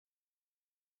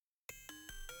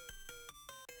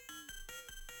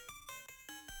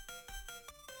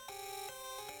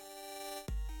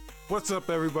What's up,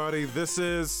 everybody? This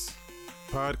is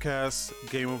Podcast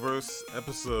Gameoverse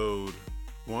episode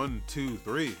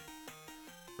 123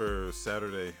 for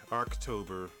Saturday,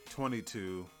 October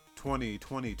 22,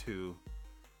 2022.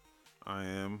 I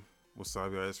am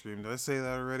Wasabi Ice Cream. Did I say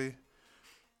that already?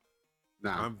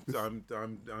 No.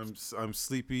 I'm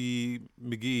Sleepy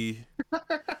McGee.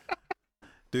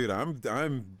 Dude, I'm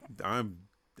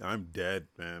dead,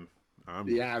 man.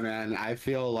 Yeah, man. I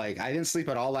feel like I didn't sleep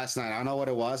at all last night. I don't know what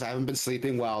it was. I haven't been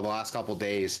sleeping well the last couple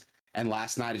days. And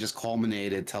last night it just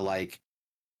culminated to like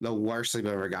the worst sleep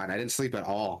I've ever gotten. I didn't sleep at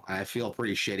all. And I feel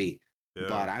pretty shitty. Yeah.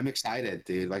 But I'm excited,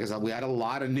 dude. Like I said, we had a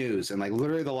lot of news and like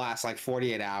literally the last like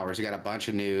 48 hours, we got a bunch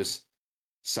of news.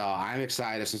 So I'm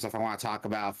excited. Some stuff I want to talk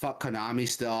about. Fuck Konami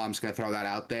still. I'm just gonna throw that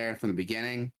out there from the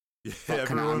beginning. Yeah, Fuck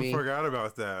everyone Konami. forgot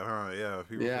about that, huh? Yeah,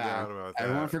 people forgot about that.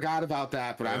 Everyone forgot about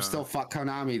that, but I'm Yeah. still fuck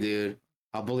Konami, dude.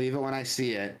 I'll believe it when I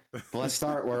see it. But let's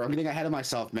start where I'm getting ahead of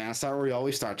myself, man. Start where we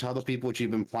always start. Tell the people what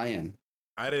you've been playing.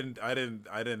 I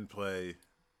didn't play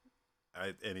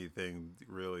anything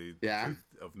really Yeah?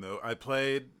 of note. I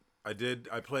played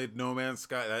No Man's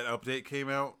Sky. That update came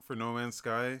out for No Man's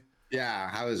Sky.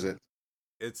 Yeah. How is it?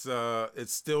 It's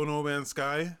still No Man's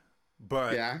Sky,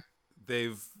 but Yeah.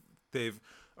 they've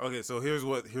okay, so here's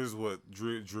what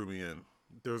drew me in.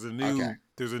 There's Okay.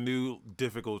 a new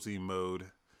difficulty mode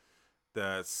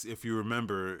that's, if you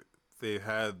remember, they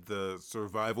had the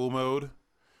survival mode,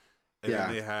 and Yeah.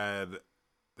 then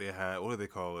they had what do they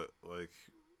call it, like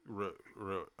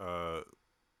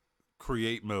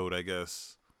create mode, I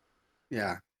guess.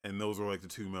 Yeah. And those were like the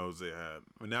two modes they had.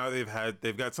 But now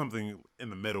they've got something in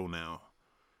the middle now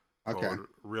Okay. called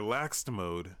relaxed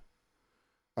mode,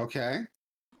 Okay.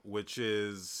 which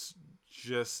is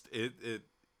just it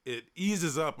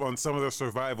eases up on some of the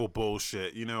survival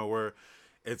bullshit, where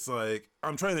it's like,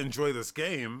 I'm trying to enjoy this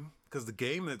game because the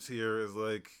game that's here is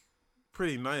like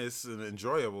pretty nice and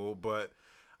enjoyable, but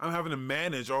I'm having to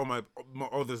manage all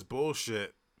this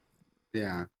bullshit.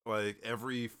 Yeah. Like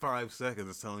every 5 seconds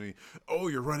it's telling me, oh,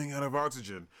 you're running out of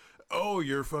oxygen, oh,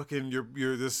 you're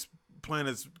this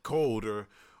planet's cold, or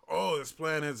oh, this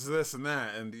planet's this and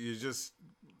that, and you just,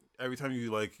 every time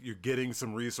you're getting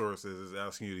some resources, it's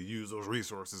asking you to use those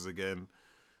resources again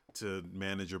to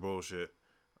manage your bullshit.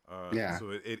 Yeah.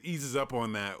 So it eases up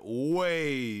on that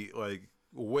way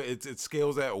it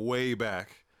scales that way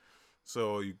back.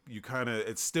 So you kind of,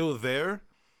 it's still there,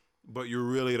 but you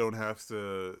really don't have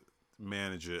to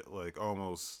manage it like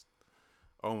almost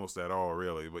at all,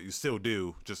 really. But you still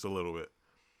do, just a little bit.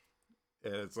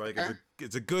 And it's like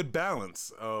it's a good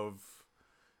balance of,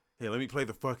 hey, let me play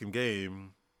the fucking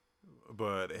game,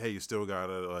 but hey, you still got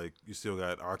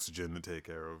oxygen to take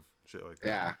care of, shit like that.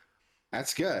 Yeah.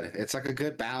 That's good. It's like a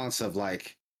good balance of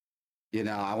like,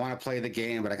 I want to play the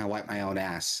game, but I can wipe my own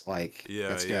ass. Like, Yeah,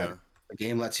 that's yeah. good. The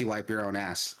game lets you wipe your own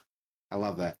ass. I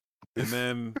love that. And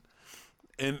then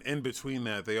in between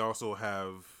that, they also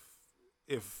have,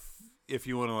 if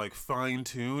you want to like fine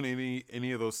tune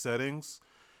any of those settings,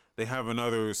 they have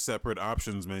another separate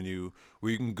options menu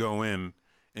where you can go in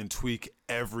and tweak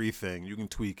everything. You can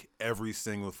tweak every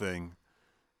single thing.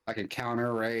 Like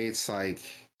encounter rates, like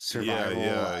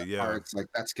survival parts, like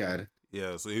that's good.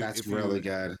 Yeah, so That's really you,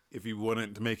 good. if you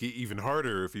wanted to make it even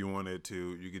harder, if you wanted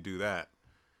to, you could do that.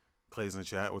 Clay's in the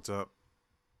chat. What's up?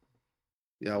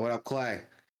 Yeah, what up, Clay?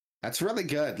 That's really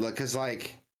good. Look, because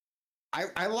like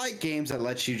I like games that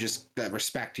let you that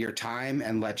respect your time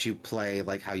and let you play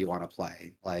like how you want to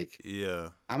play. Like, Yeah,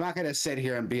 I'm not gonna sit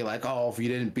here and be like, oh, if you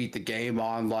didn't beat the game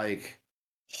on like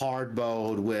hard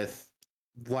mode with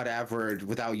whatever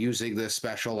without using this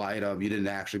special item, you didn't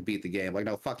actually beat the game. Like,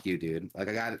 no, fuck you, dude. Like,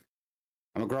 I'm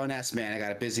a grown ass man. I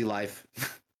got a busy life.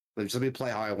 Just let me play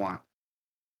how I want.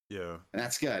 yeah. And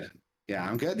that's good. Yeah,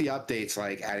 I'm good. The updates,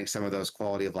 like adding some of those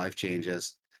quality of life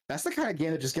changes. That's the kind of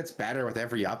game that just gets better with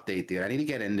every update, dude. I need to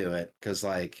get into it because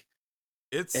like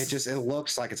It it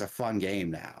looks like it's a fun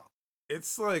game now.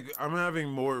 It's like I'm having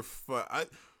more fun.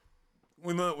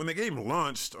 When the game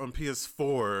launched on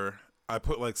PS4, I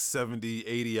put like 70,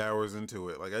 80 hours into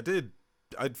it. Like I'd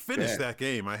finished that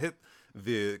game. I hit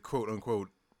the quote unquote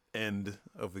end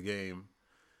of the game.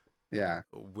 Yeah.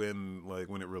 When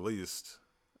it released.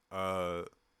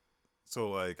 So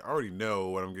like I already know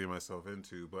what I'm getting myself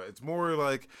into, but it's more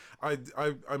like I just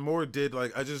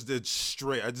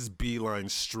beeline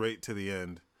straight to the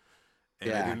end.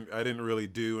 And I didn't really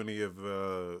do any of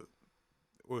the,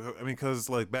 I mean, because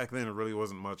like back then it really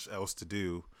wasn't much else to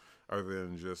do other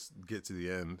than just get to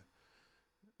the end.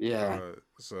 Yeah.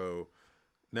 So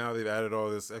now they've added all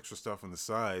this extra stuff on the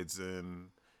sides, and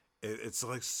it's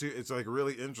like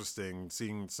really interesting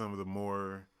seeing some of the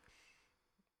more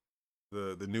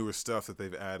the newer stuff that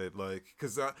they've added, like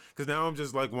because now I'm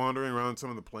just like wandering around some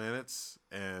of the planets,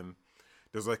 and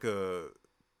there's like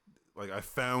I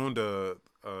found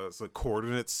it's like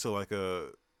coordinates to like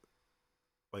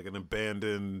an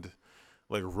abandoned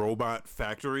like robot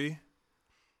factory,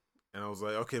 and I was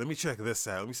like, okay, let me check this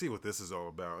out. Let me see what this is all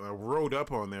about. And I rode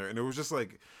up on there, and it was just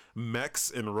like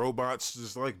mechs and robots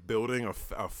just like building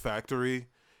a factory.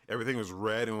 Everything was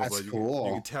red, and it was That's like you could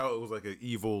cool. tell it was like an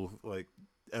evil like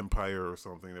empire or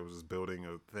something that was just building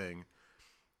a thing.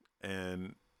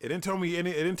 And it didn't tell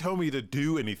me to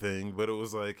do anything, but it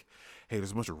was like, hey,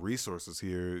 there's a bunch of resources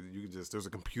here. You can just there's a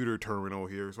computer terminal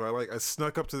here. So I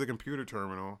snuck up to the computer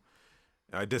terminal,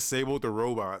 and I disabled the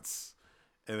robots,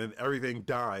 and then everything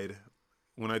died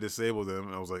when I disabled them.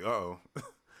 And I was like, oh.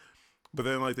 But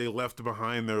then like they left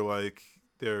behind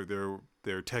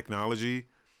their technology,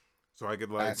 so I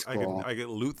could That's cool. I could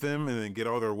loot them and then get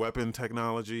all their weapon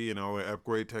technology and all their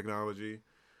upgrade technology,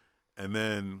 and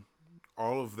then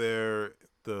all of the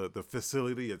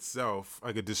facility itself.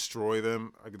 I could destroy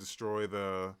them. I could destroy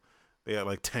they had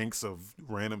like tanks of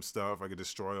random stuff. I could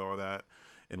destroy all that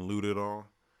and loot it all.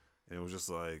 And it was just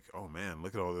like, oh man,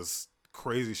 look at all this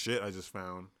crazy shit I just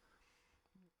found.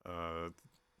 Uh,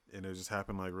 and it just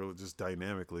happened like really just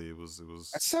dynamically. It was.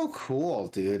 That's so cool,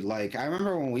 dude. Like I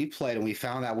remember when we played and we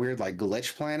found that weird like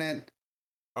glitch planet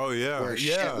Oh yeah, where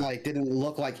shit yeah, like didn't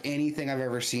look like anything I've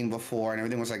ever seen before, and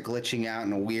everything was like glitching out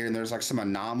and weird, and there's like some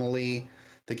anomaly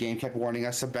the game kept warning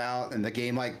us about, and the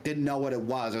game like didn't know what it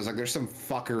was. It was like there's some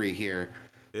fuckery here.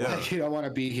 yeah, Like you don't want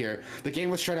to be here. The game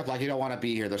was straight up like you don't want to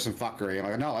be here. There's some fuckery. I'm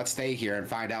like, no, let's stay here and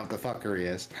find out what the fuckery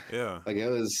is. yeah. Like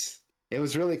it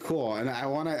was really cool, and I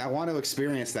want to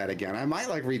experience that again. I might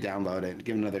like re-download it,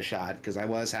 give it another shot because I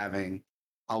was having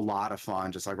a lot of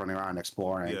fun just like running around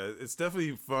exploring. Yeah, it's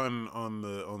definitely fun on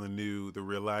the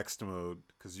relaxed mode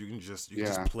because you can just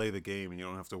Yeah. play the game and you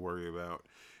don't have to worry about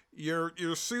your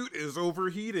suit is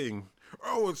overheating.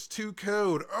 Oh, it's too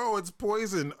cold. Oh, it's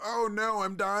poison. Oh no,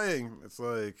 I'm dying. It's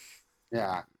like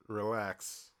Yeah.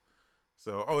 relax.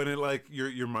 So and then like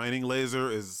your mining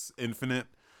laser is infinite.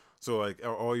 So like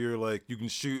all your like you can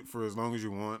shoot for as long as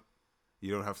you want.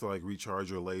 You don't have to like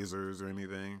recharge your lasers or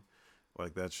anything.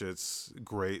 Like that shit's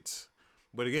great.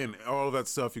 But again, all of that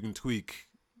stuff you can tweak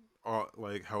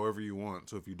like however you want.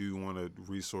 So if you do want to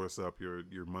resource up your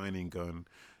mining gun,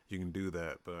 you can do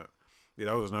that. But yeah,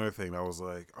 that was another thing. I was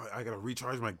like, oh, I gotta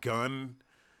recharge my gun,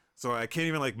 so I can't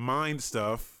even like mine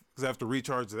stuff because I have to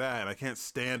recharge that, and I can't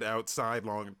stand outside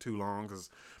too long because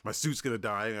my suit's gonna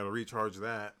die. And I gotta recharge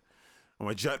that. Or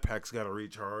my jetpack's gotta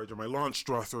recharge, or my launch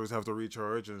thrusters have to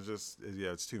recharge, and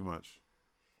yeah, it's too much.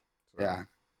 So Yeah.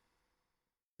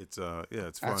 it's yeah,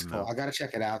 it's That's fun cool. now. I gotta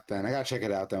check it out then. I gotta check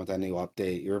it out then with that new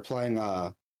update. You were playing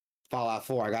Fallout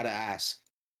 4. I gotta ask.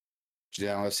 Did you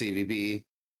download CVB?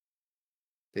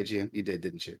 Did you? You did,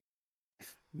 didn't you?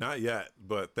 Not yet,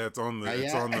 but that's on the Not yet.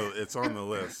 it's on the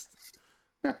list.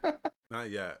 Not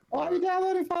yet, Why are you but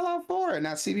downloading Fallout 4 and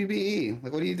not CBBE?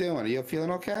 Like, what are you doing? Are you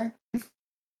feeling okay?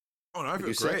 oh no, I Are feel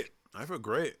you great. sick? I feel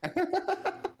great.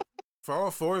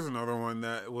 Fallout 4 is another one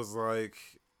that was like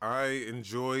I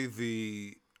enjoy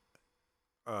the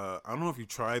I don't know if you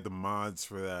tried the mods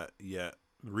for that yet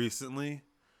recently,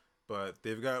 but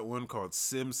they've got one called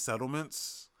Sim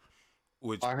Settlements,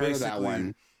 which I heard of that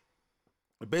one.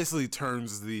 it basically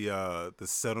turns the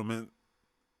settlement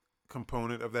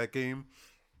component of that game.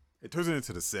 It turns it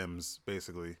into the Sims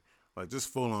basically, like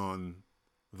just full on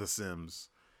the Sims,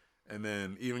 and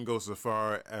then even goes so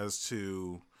far as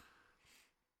to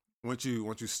once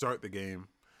you start the game,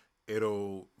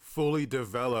 it'll fully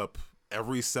develop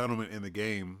every settlement in the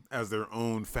game as their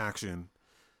own faction,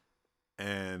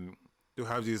 and you'll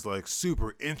have these like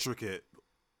super intricate.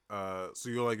 So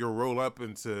you'll roll up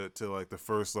to like the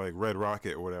first like red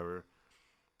rocket or whatever,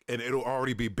 and it'll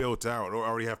already be built out. It'll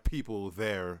already have people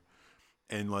there,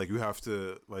 and like you have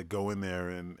to like go in there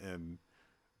and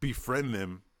befriend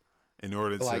them in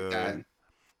order I like that. to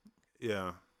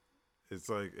yeah. It's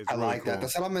like it's I really like that. The cool.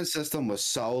 settlement system was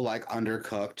so like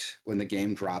undercooked when the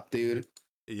game dropped, dude.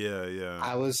 Yeah, yeah.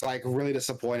 I was like really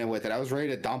disappointed with it. I was ready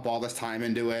to dump all this time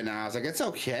into it, and I was like, it's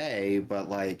okay, but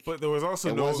like But there was also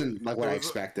it no wasn't like what there I was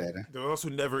expected. there was also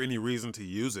never any reason to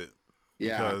use it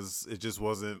Yeah. because it just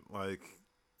wasn't like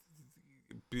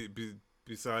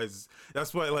besides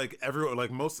that's why like everyone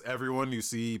like most everyone you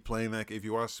see playing that if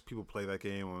you watch people play that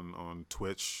game on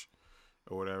Twitch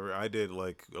or whatever. I did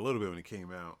like a little bit when it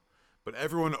came out, but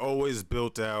everyone always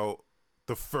built out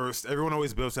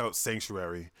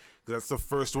Sanctuary because that's the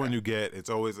first one you get. It's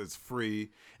free,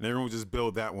 and everyone would just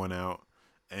build that one out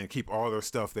and keep all their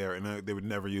stuff there, and they would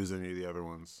never use any of the other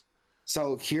ones.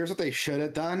 So here's what they should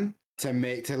have done to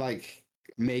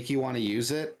make you want to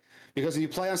use it, because when you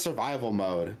play on survival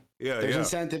mode, Yeah, there's yeah,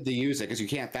 incentive to use it because you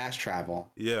can't fast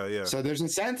travel. yeah, yeah, So there's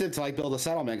incentive to like build a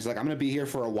settlement. Because like I'm gonna be here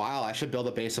for a while, I should build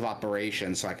a base of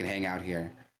operations so I can hang out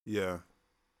here. yeah,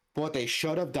 But what they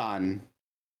should have done,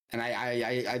 and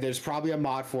there's probably a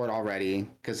mod for it already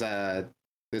because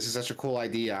this is such a cool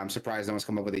idea. I'm surprised no one's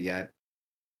come up with it yet.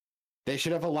 They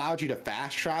should have allowed you to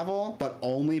fast travel, but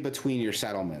only between your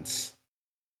settlements.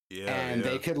 yeah, And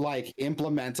yeah, they could like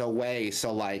implement a way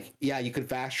so like yeah, you could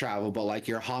fast travel, but like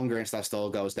your hunger and stuff still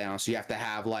goes down. So you have to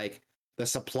have like the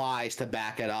supplies to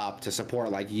back it up to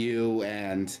support like you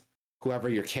and whoever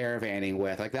you're caravanning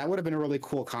with. Like that would have been a really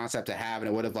cool concept to have, and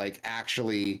it would have like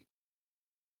actually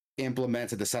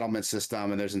implemented the settlement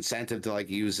system, and there's incentive to like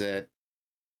use it.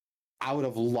 I would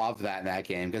have loved that in that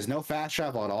game because no fast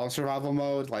travel at all in survival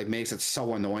mode like makes it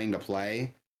so annoying to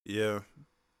play. yeah,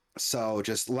 So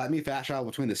just let me fast travel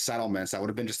between the settlements. That would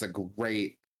have been just a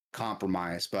great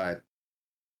compromise, but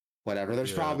whatever. There's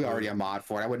yeah. probably already a mod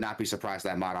for it. I would not be surprised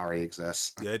that mod already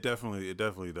exists. Yeah, it definitely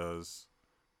does.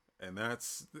 And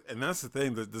that's the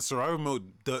thing. The survival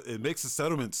mode it makes the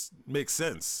settlements make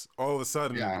sense. All of a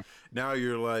sudden, Yeah. now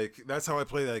you're like, that's how I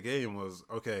play that game. Was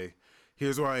okay.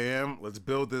 Here's where I am. Let's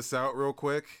build this out real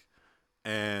quick,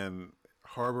 and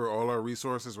harbor all our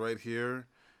resources right here,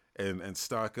 and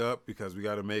stock up because we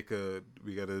got to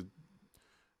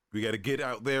get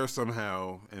out there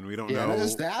somehow, and we don't Yeah, not know.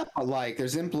 just that, but like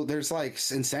there's like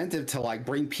incentive to like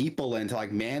bring people in to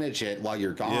like manage it while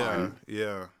you're Yeah, gone.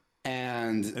 yeah,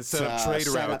 And and set up trade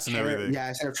routes and everything.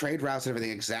 yeah, set up trade routes and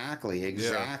everything. Exactly, Yeah,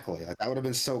 exactly. Like that would have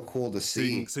been so cool to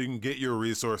see. so you can get your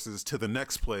resources to the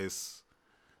next place,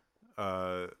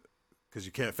 because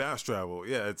you can't fast travel.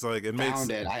 Yeah, it's like it makes.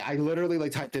 Found it. I literally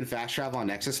like typed in fast travel on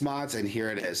Nexus mods, and here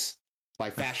it is.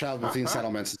 Like fast travel between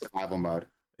settlements in survival mode.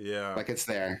 Yeah, Like it's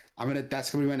there.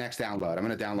 That's gonna be my next download. I'm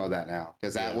gonna download that now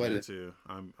because yeah, that me would. too.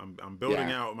 I'm building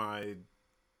Yeah, out my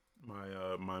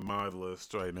mod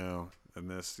list right now, and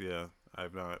this, yeah,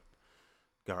 I've not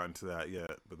gotten to that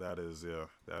yet, but that is, yeah,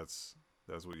 that's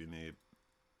what you need.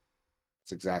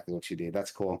 that's exactly what you do.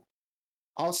 That's cool.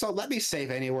 Also, let me save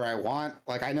anywhere I want.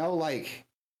 Like I know like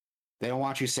they don't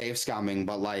want you save scumming,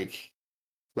 but like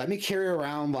let me carry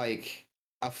around like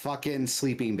a fucking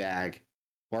sleeping bag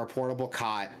or a portable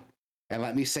cot, and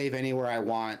let me save anywhere I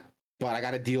want. But I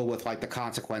got to deal with like the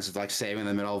consequences, like saving in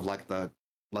the middle of like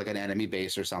an enemy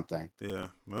base or something. Yeah,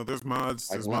 well, there's mods.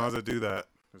 Like There's what? mods that do that.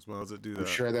 There's mods that do I'm that.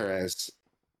 sure there is.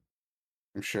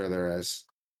 I'm sure there is.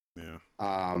 Yeah,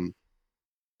 Um,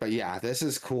 but yeah, this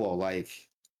is cool. Like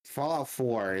Fallout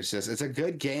 4 is just it's a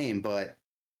good game, but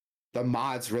the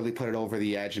mods really put it over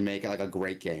the edge and make it like a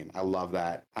great game. I love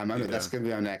that. yeah, That's gonna be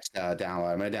my next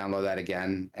download. I'm gonna download that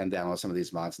again and download some of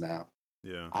these mods now.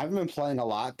 yeah. I haven't been playing a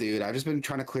lot, dude. I've just been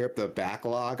trying to clear up the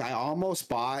backlog. I almost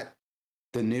bought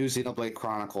the new Xenoblade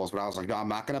Chronicles, but I was like, no, I'm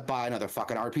not gonna buy another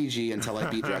fucking RPG until I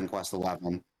beat Dragon Quest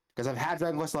 11 because I've had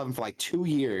Dragon Quest 11 for like 2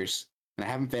 years and I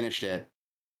haven't finished it.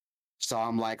 So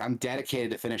I'm like, I'm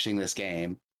dedicated to finishing this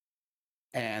game,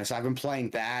 and so I've been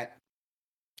playing that.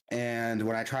 And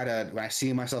when I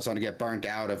see myself starting to get burnt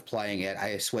out of playing it,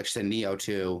 I switch to Neo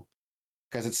 2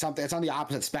 because it's on the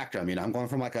opposite spectrum. You know, I'm going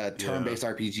from like a Yeah, turn-based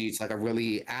RPG to like a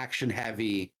really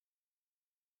action-heavy,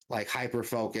 like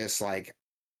hyper-focused, like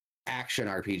action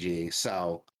RPG.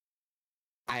 So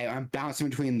I'm bouncing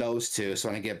between those two. So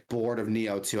when I get bored of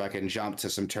Neo 2, I can jump to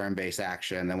some turn-based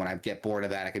action. And then when I get bored of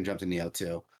that, I can jump to Neo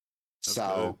 2. that's good.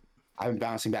 So I've been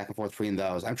bouncing back and forth between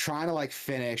those. I'm trying to like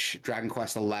finish Dragon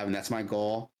Quest 11. That's my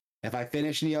goal. If I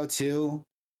finish Neo 2,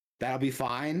 that'll be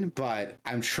fine. But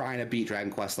I'm trying to beat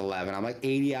Dragon Quest 11. I'm like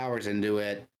 80 hours into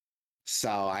it. So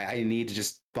I need to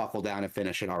just buckle down and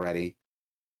finish it already.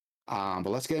 But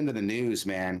let's get into the news,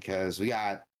 man, because we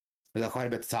got quite a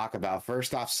bit to talk about.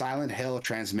 First off, Silent Hill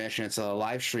transmission. It's a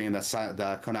live stream that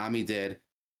the Konami did,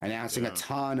 announcing a Yeah,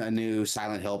 ton of new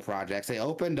Silent Hill projects. They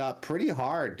opened up pretty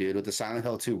hard, dude, with the Silent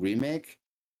Hill 2 remake,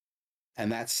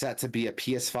 and that's set to be a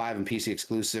PS5 and PC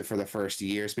exclusive for the first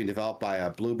year. It's being developed by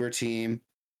a Bloober team,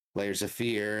 Layers of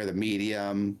Fear, The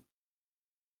Medium,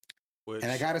 and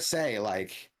I which gotta say,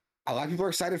 like, a lot of people are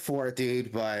excited for it,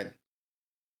 dude, but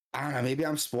I don't know, maybe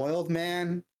I'm spoiled,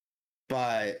 man.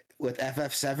 But with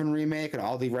FF7 remake and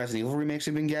all the Resident Evil remakes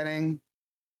we've been getting,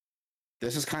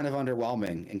 this is kind of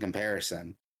underwhelming in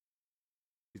comparison.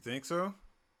 you think so?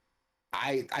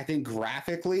 I think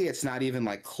graphically, it's not even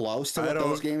like close to I what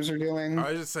those don't. games are doing.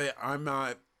 I just say I'm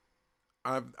not.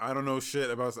 I don't know shit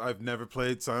about. I've never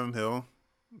played Silent Hill,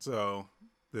 so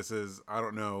this is. I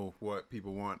don't know what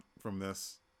people want from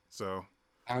this. So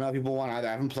I don't know if people want either.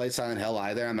 I haven't played Silent Hill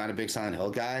either. I'm not a big Silent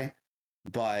Hill guy,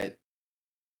 but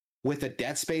with the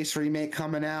Dead Space remake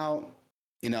coming out,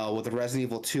 with the Resident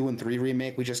Evil 2 and 3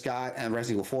 remake we just got, and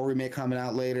Resident Evil 4 remake coming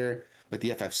out later, with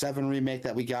the FF7 remake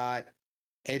that we got,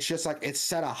 it's just like it's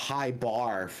set a high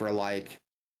bar for like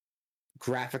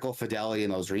graphical fidelity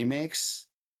in those remakes.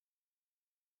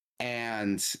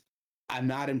 And I'm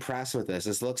not impressed with this.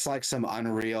 This looks like some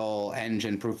Unreal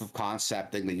Engine proof of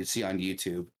concept thing that you see on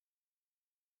YouTube.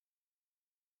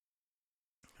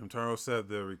 Hamtaro said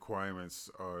the requirements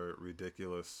are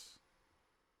ridiculous.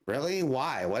 Really?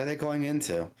 Why? What are they going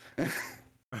into?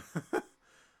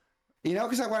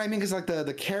 Because like what I mean, because like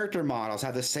the character models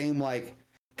have the same like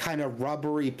kind of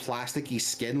rubbery, plasticky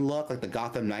skin look, like the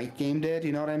Gotham Knight game did.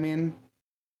 You know what I mean?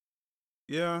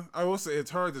 Yeah, I will say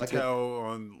it's hard to Like tell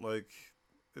on like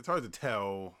it's hard to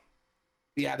tell.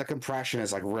 Yeah, the compression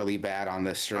is like really bad on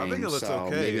this stream. I think it looks so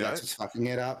okay. Maybe that's what's fucking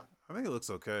it up. I think it looks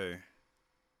okay.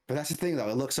 But that's the thing though,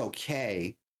 it looks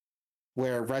okay.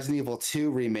 Where Resident Evil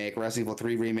 2 remake, Resident Evil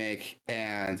 3 remake,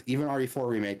 and even RE4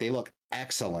 remake, they look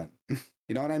excellent.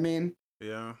 You know what I mean?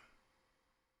 Yeah.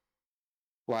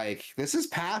 Like this is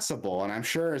passable, and I'm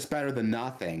sure it's better than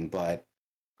nothing, but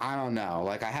I don't know.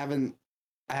 Like I haven't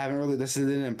really, this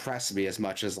didn't impress me as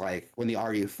much as like when the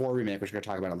RE4 remake, which we're gonna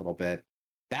talk about in a little bit,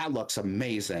 that looks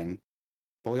amazing.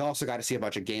 But we also got to see a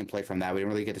bunch of gameplay from that. We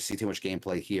didn't really get to see too much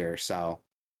gameplay here, so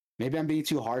maybe I'm being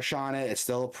too harsh on it. It's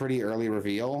still a pretty early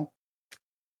reveal.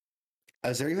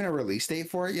 Is there even a release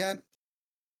date for it yet?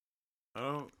 I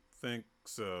don't think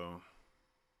so.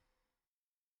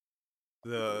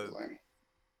 One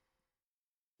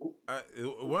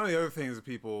of the other things that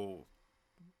people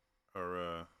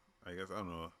are, I guess, I don't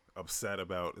know, upset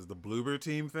about is the Bloober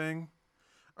Team thing.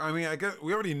 I mean, I guess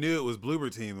we already knew it was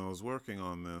Bloober Team that was working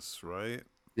on this, right?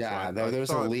 Yeah, so there was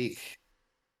a leak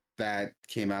that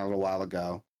came out a little while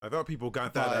ago. I thought people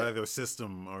got that out of their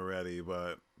system already,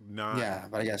 but not. Yeah,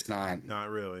 but I guess not.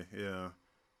 Not really, yeah.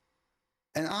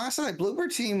 And honestly, like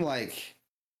Bloober Team, like,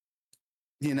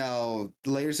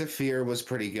 Layers of Fear was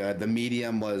pretty good. The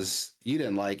Medium was, you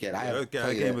didn't like it. That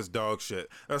game was dog shit.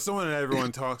 That's the one that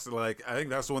everyone talks like. I think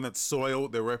that's the one that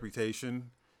soiled their reputation.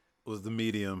 Was the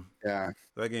Medium. Yeah.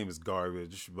 That game is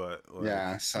garbage, but like...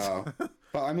 yeah. So,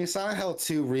 but I mean, Silent Hill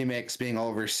 2 remakes being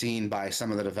overseen by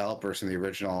some of the developers from the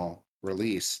original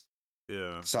release.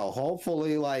 Yeah. So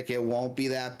hopefully, like, it won't be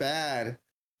that bad.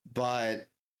 But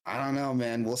I don't know,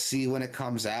 man. We'll see when it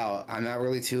comes out. I'm not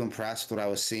really too impressed with what I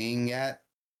was seeing yet.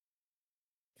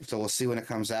 So we'll see when it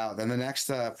comes out. Then the next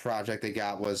project they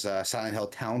got was Silent Hill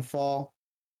Townfall,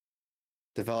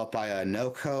 developed by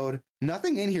No Code.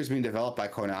 Nothing in here is being developed by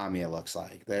Konami. It looks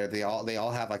like they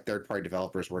all have like third-party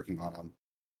developers working on them.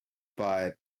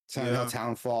 But Silent Hill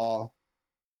Townfall,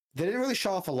 they didn't really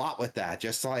show off a lot with that.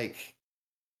 Just like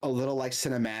a little like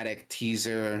cinematic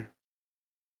teaser.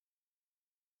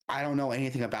 I don't know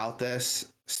anything about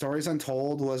this. Stories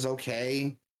Untold was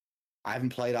okay. I haven't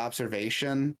played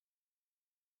Observation,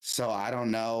 so I don't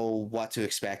know what to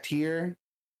expect here.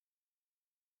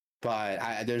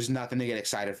 But there's nothing to get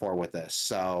excited for with this,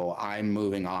 so I'm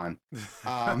moving on.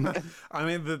 I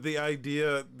mean, the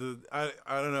idea, I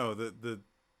don't know,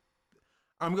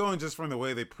 I'm going just from the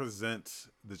way they present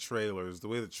the trailers. The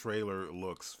way the trailer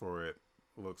looks for it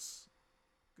looks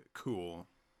cool.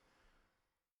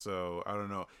 So I don't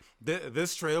know.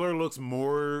 This trailer looks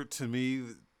more to me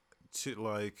to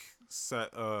like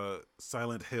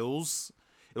Silent Hills.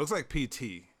 It looks like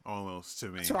PT almost to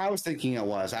me. That's what I was thinking it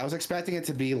was. I was expecting it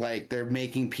to be like they're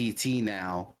making PT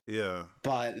now. Yeah.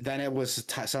 But then it was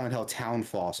Silent Hill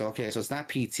Townfall. So okay, so it's not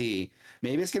PT.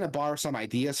 Maybe it's gonna borrow some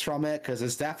ideas from it because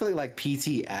it's definitely like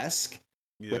PT-esque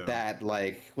with that,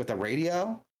 like with the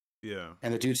radio. Yeah.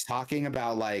 And the dude's talking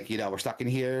about like, we're stuck in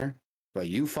here, but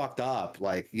you fucked up.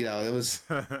 Like, it was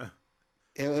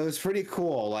it was pretty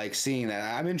cool, like seeing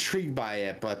that. I'm intrigued by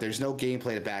it, but there's no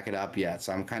gameplay to back it up yet,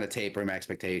 so I'm kind of tapering my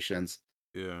expectations.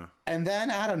 Yeah. And then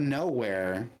out of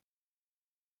nowhere,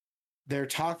 they're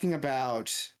talking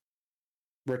about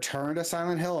Return to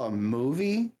Silent Hill, a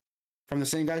movie from the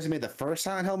same guys who made the first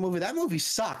Silent Hill movie. That movie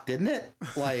sucked, didn't it?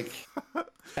 Like,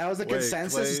 that was the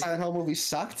consensus. Clay, the Silent Hill movie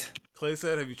sucked. Clay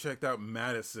said, have you checked out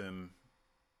Madison?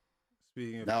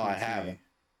 Speaking of no, PT, I haven't.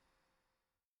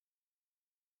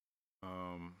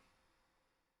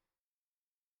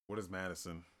 What is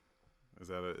Madison? Is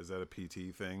that a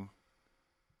PT thing?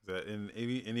 Is that in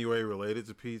any way related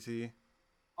to PT?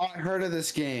 Oh, I heard of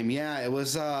this game. Yeah, it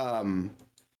was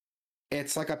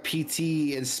it's like a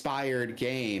PT inspired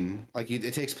game. Like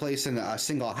it takes place in a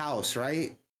single house,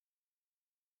 right?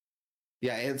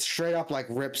 Yeah, it straight up like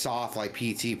rips off like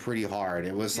PT pretty hard.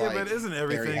 It was like but isn't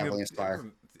everything very heavily inspired.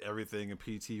 Isn't everything a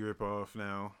PT ripoff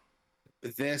now?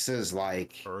 This is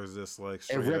like or is this like it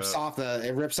straight rips up?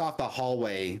 off the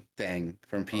hallway thing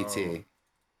from Oh, PT.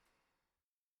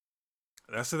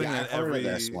 that's the thing Yeah, that I've heard of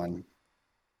this every one.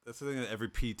 that's the thing that every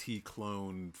PT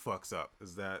clone fucks up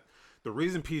is that the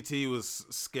reason PT was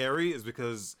scary is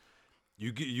because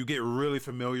you get really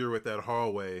familiar with that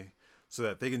hallway so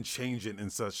that they can change it in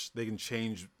such they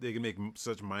can make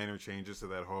such minor changes to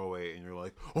that hallway and you're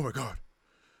like, oh my god,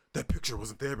 that picture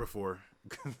wasn't there before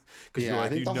because you're Yeah, I like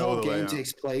think you the know whole the game layout.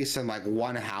 takes place in like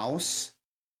one house,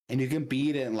 and you can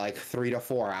beat it in like 3 to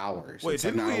 4 hours. Wait, It's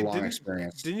like didn't not a we long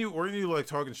experience. didn't you weren't you like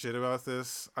talking shit about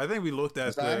this? I think we looked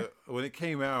Was at I? the when it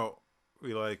came out.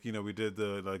 We like we did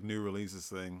the like new releases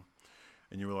thing,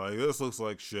 and you were like, "This looks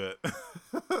like shit,"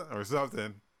 or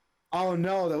something. Oh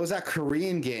no, that was that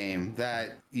Korean game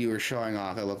that you were showing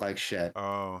off. It looked like shit.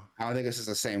 Oh, I don't think this is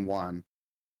the same one.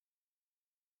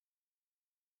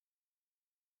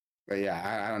 But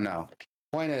yeah, I don't know.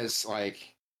 Point is,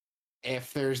 like,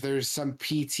 if there's some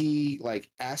PT like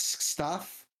esque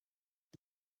stuff,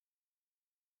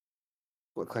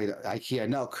 what like IKEA?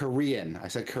 No, Korean. I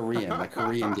said Korean, like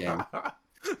Korean game.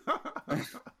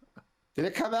 Did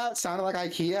it come out? Sounded like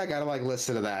IKEA. I gotta like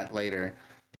listen to that later.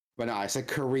 But no, I said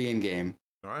Korean game.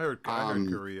 I heard Um,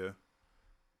 Korea.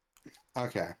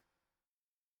 okay,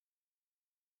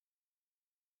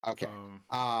 okay.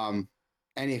 Um, Um,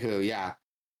 anywho, yeah.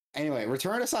 Anyway,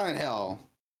 Return to Silent Hill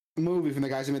movie from the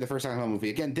guys who made the first Silent Hill movie.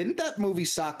 Again, didn't that movie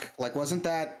suck? Like, wasn't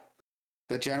that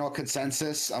the general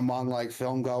consensus among like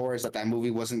film goers that that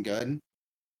movie wasn't good?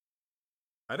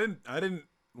 I didn't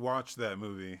watch that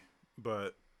movie,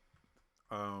 but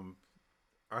um,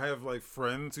 I have like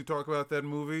friends who talk about that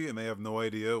movie and they have no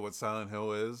idea what Silent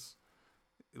Hill is.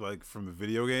 Like from the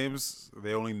video games,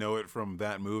 they only know it from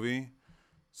that movie.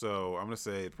 So I'm gonna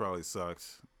say it probably sucked.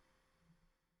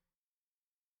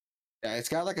 Yeah, it's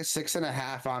got like a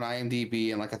 6.5 on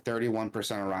IMDb and like a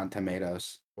 31% on Rotten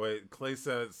Tomatoes. Wait, Clay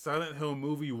said Silent Hill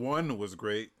movie one was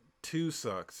great. Two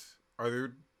sucked. Are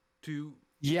there two?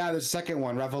 Yeah, the second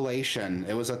one, Revelation.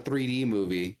 It was a 3D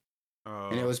movie,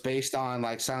 and it Uh, was based on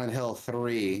like Silent Hill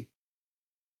 3.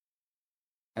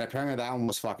 And apparently that one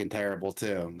was fucking terrible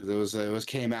too, because it was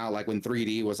came out like when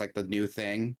 3D was like the new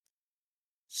thing.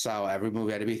 So every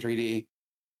movie had to be 3D.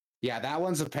 Yeah, that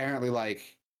one's apparently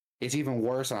like it's even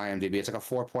worse on IMDb. It's like a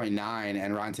 4.9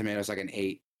 and Rotten Tomatoes like an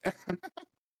 8.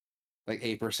 Like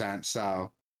 8%.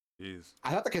 So jeez.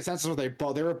 I thought the consensus was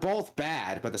they were both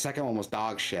bad, but the second one was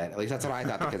dog shit. At least that's what I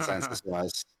thought the consensus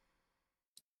was.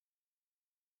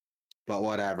 But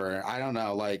whatever. I don't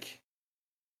know, like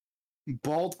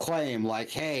bold claim like,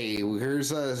 hey,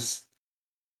 here's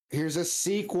a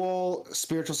sequel,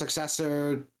 spiritual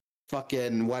successor,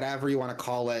 fucking whatever you want to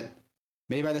call it,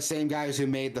 made by the same guys who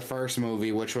made the first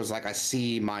movie, which was like a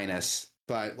C minus,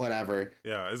 but whatever.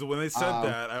 Yeah, is when they said Um,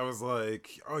 that, I was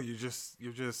like, "Oh, you're just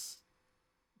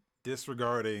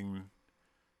disregarding."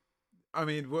 I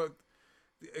mean, what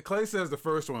Clay says the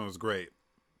first one was great,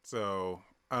 so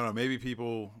I don't know. Maybe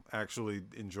people actually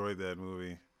enjoyed that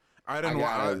movie. I I didn't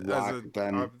gotta watch as watch a it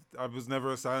then. I was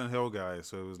never a Silent Hill guy,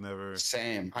 so it was never.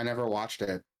 Same. I never watched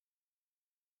it.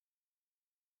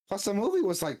 Plus, the movie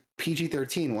was like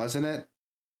PG-13, wasn't it?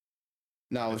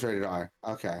 No, it was rated R.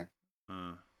 Okay.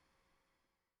 Uh,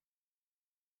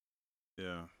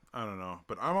 yeah, I don't know,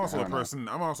 but I'm I also a don't know. person.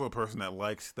 I'm also a person that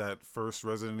liked that first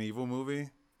Resident Evil movie,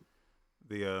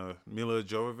 the Mila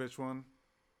Jovovich one.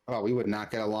 Oh, we would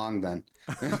not get along then.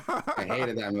 I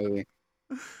hated that movie.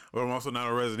 But I'm also not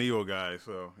a Resident Evil guy,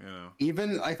 so you know.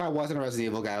 Even if I wasn't a Resident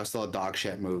Evil guy, it was still a dog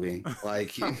shit movie.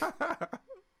 Like,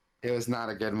 it was not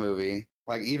a good movie.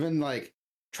 Like, even like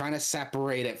trying to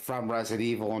separate it from Resident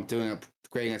Evil and doing it,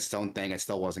 creating its own thing, it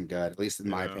still wasn't good, at least in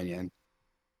my Yeah. opinion.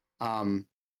 Um,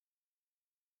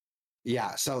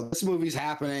 yeah, so this movie's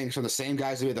happening. So the same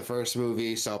guys who made the first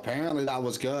movie. So apparently that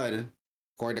was good,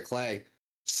 according to Clay.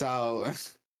 So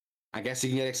I guess you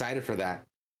can get excited for that.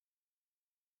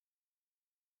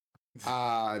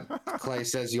 Clay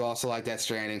says you also like Death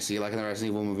Stranding, so you like the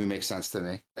Resident Evil movie makes sense to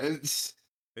me. It's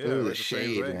Yeah, ooh, the like the same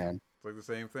shade, thing. man. It's like the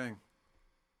same thing.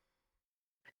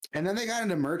 And then they got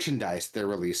into merchandise they're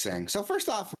releasing. So first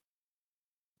off,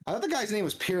 I thought the guy's name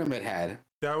was Pyramid Head.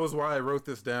 That was why I wrote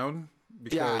this down Yeah,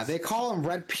 because they call him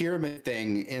Red Pyramid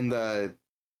Thing in the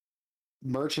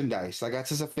merchandise. Like that's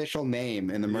his official name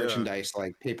in the yeah, merchandise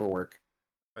like paperwork.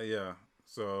 yeah.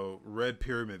 So Red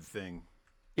Pyramid thing.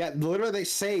 Yeah, literally they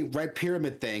say Red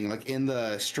Pyramid Thing like in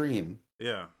the stream.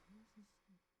 Yeah,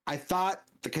 I thought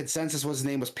the consensus was his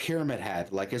name was Pyramid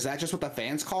Head. Like, is that just what the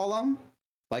fans call him?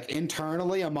 Like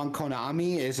internally among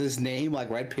Konami, is his name like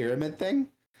Red Pyramid Thing?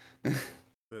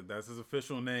 that's his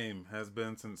official name. Has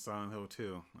been since Silent Hill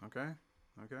 2. Okay.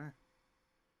 Okay.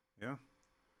 Yeah.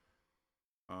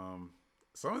 Um,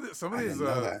 some of I these didn't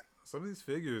know that. some of these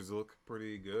figures look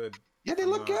pretty good. Yeah, they I'm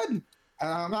look not. good.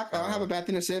 I don't have Uh, a bad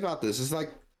thing to say about this. It's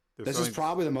like they're this is selling.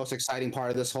 probably the most exciting part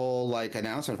of this whole like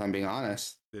announcement, if I'm being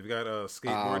honest. They've got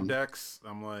skateboard Um, decks.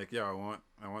 I'm like, yeah, I want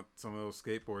some of those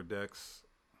skateboard decks.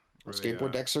 Where they Skateboard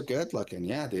at? decks are good looking.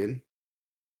 Yeah, dude.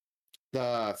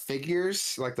 The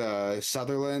figures, like the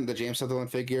James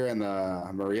Sutherland figure and the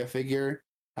Maria figure,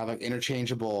 have like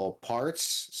interchangeable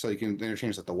parts, so you can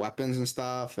interchange like the weapons and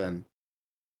stuff. And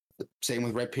same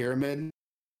with Red Pyramid.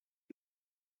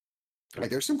 Like,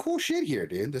 there's some cool shit here,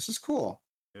 dude. This is cool.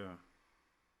 Yeah.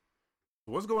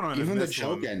 What's going on in Even the this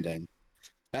joke one? ending.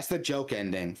 That's the joke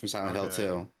ending from Silent Hill Okay.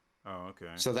 2. Oh,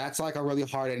 okay. So that's like a really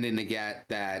hard ending to get.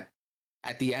 That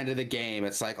at the end of the game,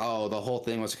 it's like, oh, the whole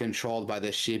thing was controlled by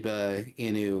the Shiba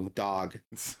Inu dog.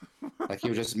 Like he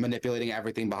was just manipulating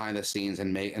everything behind the scenes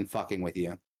and fucking with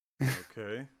you.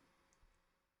 Okay.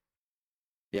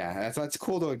 Yeah, that's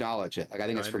cool to acknowledge it. Like I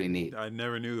think it's I pretty neat. I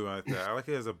never knew about that. I like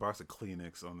it as a box of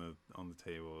Kleenex on the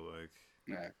table,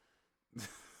 Yeah.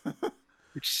 like.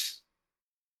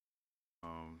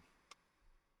 um.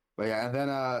 But yeah, and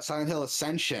then Silent Hill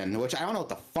Ascension, which I don't know what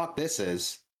the fuck this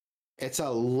is. It's a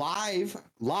live,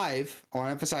 I want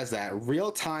to emphasize that,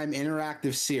 real-time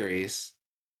interactive series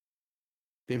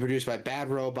being produced by Bad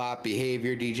Robot,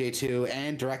 Behavior, DJ2,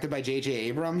 and directed by J.J.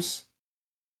 Abrams.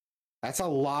 That's a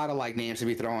lot of like names to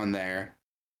be thrown there.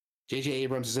 J.J.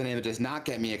 Abrams is a name that does not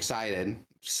get me excited.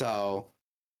 So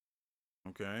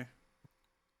Okay.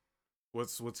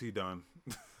 What's he done?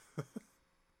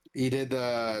 he did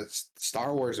the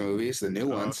Star Wars movies, the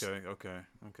new Oh, ones. okay. Okay.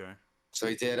 Okay. So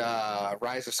he did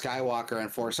Rise of Skywalker and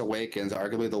Force Awakens,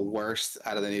 arguably the worst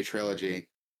out of the new trilogy.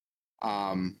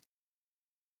 Um,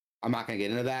 I'm not gonna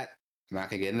get into that. I'm not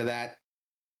gonna get into that.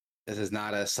 This is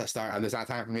not a star. There's not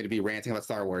time for me to be ranting about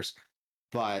Star Wars.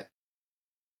 But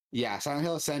yeah, Silent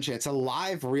Hill Ascension. It's a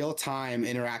live, real-time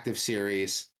interactive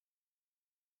series.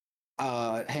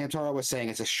 Hamtaro was saying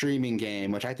it's a streaming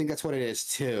game, which I think that's what it is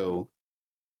too.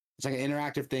 It's like an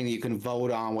interactive thing that you can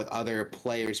vote on with other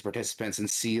players, participants, and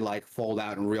see like fold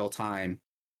out in real time.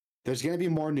 There's going to be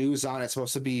more news on it. It's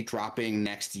supposed to be dropping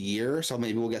next year, so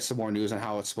maybe we'll get some more news on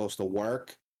how it's supposed to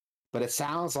work. But it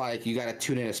sounds like you got to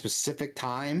tune in at a specific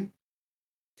time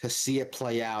to see it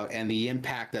play out and the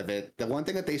impact of it. The one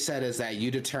thing that they said is that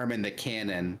you determine the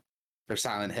canon for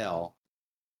Silent Hill.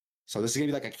 So this is going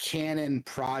to be like a canon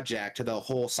project to the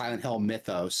whole Silent Hill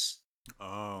mythos.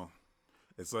 Oh,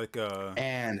 it's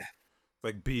And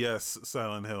like BS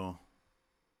Silent Hill.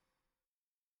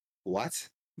 what?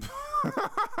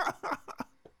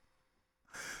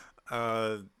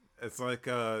 uh, it's like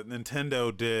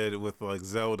Nintendo did with like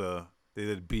Zelda. They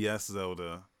did BS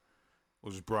Zelda,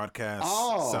 which was broadcast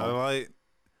Oh, satellite.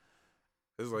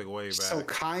 It was like way so back.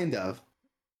 kind of,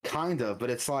 but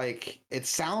it's like it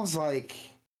sounds like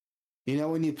you know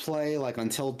when you play like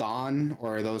Until Dawn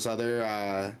or those other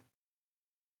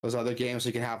games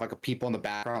you can have like a people in the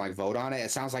background like vote on it.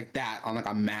 It sounds like that on like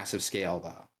a massive scale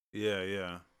though. Yeah,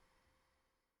 yeah,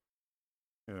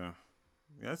 yeah.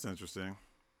 Yeah, that's interesting.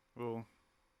 Well,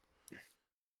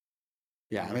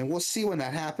 Yeah, I yeah. mean we'll see when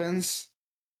that happens.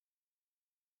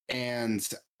 And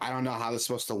I don't know how this is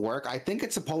supposed to work. I think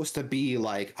it's supposed to be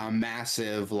like a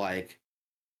massive like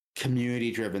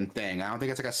community driven thing. I don't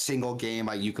think it's like a single game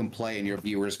like you can play and your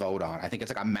viewers vote on. I think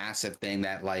it's like a massive thing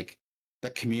that like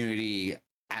the community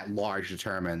at large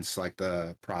determines like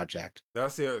the project.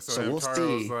 That's the so So we'll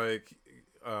Hamtaro was see. like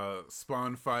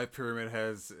spawn 5 pyramid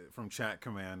heads from chat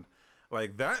command.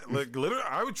 Like that like literally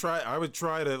I would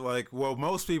try to like well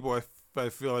most people I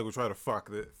feel like would try to fuck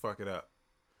it up.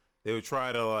 They would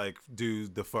try to like do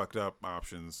the fucked up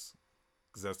options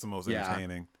because that's the most Yeah.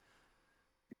 entertaining.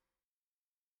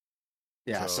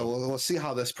 Yeah, so So we'll see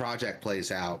how this project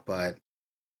plays out, but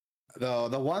the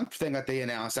one thing that they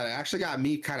announced that actually got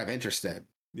me kind of interested,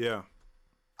 yeah,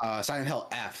 Silent Hill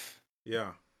F.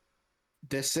 yeah.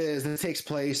 This takes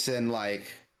place in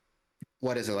like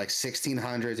what is it, like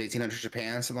 1600s, 1800s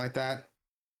Japan, something like that.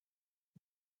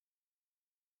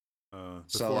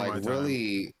 So Before like my time.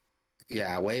 really,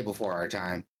 yeah, way before our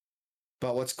time.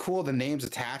 But what's cool, the names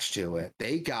attached to it.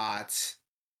 They got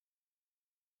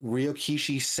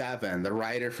Ryokishi Seven, the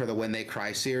writer for the When They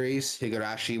Cry series,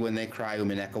 Higurashi When They Cry,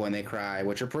 Umineko When They Cry,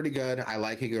 which are pretty good. I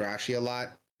like Higurashi a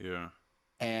lot. Yeah.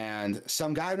 And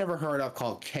some guy I've never heard of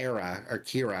called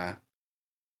Kira.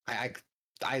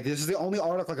 I, this is the only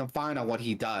article I can find on what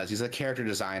he does. He's a character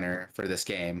designer for this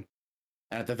game.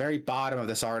 And at the very bottom of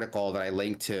this article that I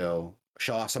linked to,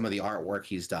 show off some of the artwork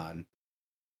he's done.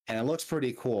 And it looks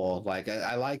pretty cool. Like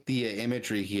I like the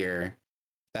imagery here.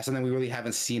 That's something we really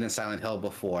haven't seen in Silent Hill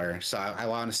before. So I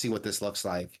want to see what this looks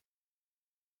like.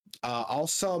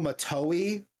 Also,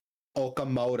 Matoe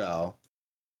Okamoto,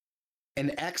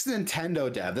 an ex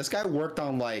Nintendo dev. This guy worked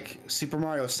on like Super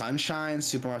Mario Sunshine,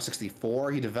 Super Mario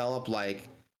 64. He developed like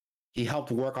he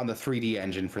helped work on the 3D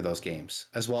engine for those games,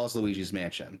 as well as Luigi's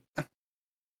Mansion.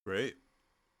 Great.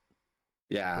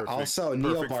 Yeah. Perfect. Also, Perfect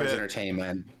Neobar's fit.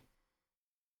 Entertainment.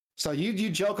 So you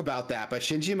joke about that, but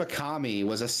Shinji Mikami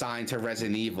was assigned to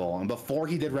Resident Evil, and before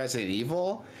he did Resident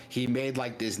Evil, he made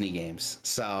like Disney games.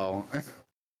 So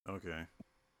Okay.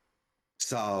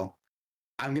 so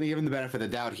I'm gonna give him the benefit of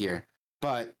the doubt here.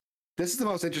 But this is the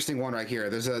most interesting one right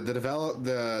here. There's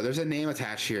a name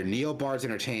attached here, Neobards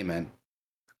Entertainment.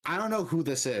 I don't know who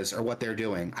this is or what they're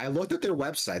doing. I looked at their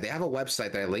website. They have a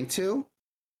website that I linked to,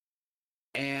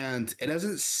 and it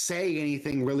doesn't say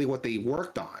anything really what they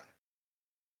worked on.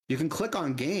 You can click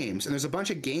on games, and there's a bunch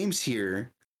of games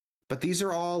here, but these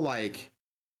are all like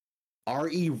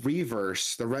RE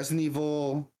Reverse, the Resident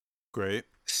Evil Great.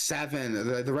 7,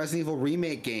 the Resident Evil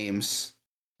remake games,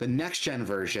 the next gen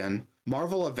version,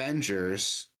 Marvel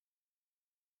Avengers,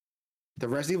 the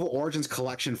Resident Evil Origins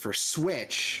collection for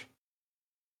Switch.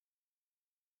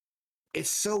 It's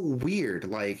so weird.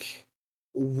 Like,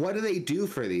 what do they do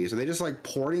for these? Are they just like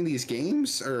porting these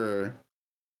games, or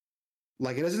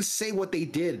like it doesn't say what they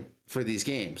did for these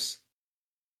games?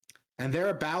 And their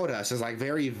about us is like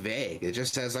very vague. It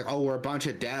just says like, oh, we're a bunch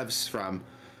of devs from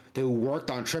who worked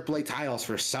on AAA titles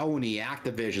for Sony,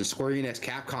 Activision, Square Enix,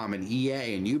 Capcom, and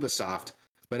EA and Ubisoft,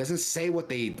 but it doesn't say what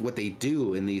they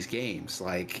do in these games.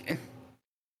 Like,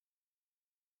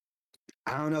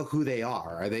 I don't know who they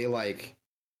are. Are they like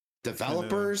Kinda,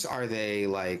 developers? Are they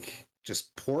like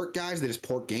just port guys? They just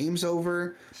port games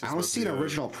over? it's I just don't about to see an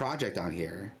original project on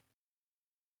here.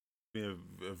 be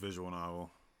a visual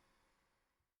novel.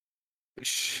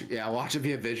 Yeah, watch it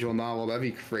be a visual novel. That'd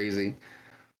be crazy.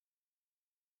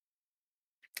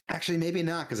 Actually, maybe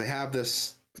not, because I have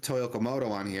this Toyo Komodo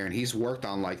on here, and he's worked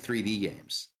on like 3D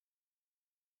games.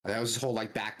 That was his whole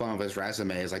like backbone of his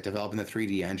resume, is like developing the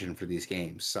 3D engine for these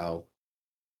games. So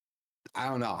I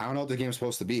don't know. I don't know what the game's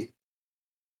supposed to be,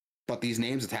 but these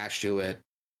names attached to it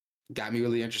got me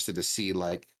really interested to see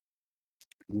like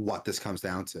what this comes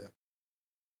down to.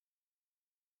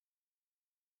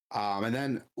 And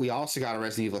then we also got a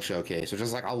Resident Evil showcase, which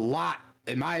is like a lot,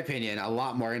 in my opinion, a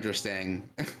lot more interesting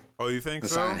Oh, you think than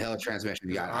so? Silent Hill transmission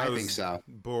you 'Cause got. I I think was so.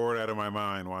 bored out of my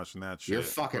mind watching that You're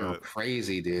shit. fucking But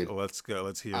crazy, dude. let's go.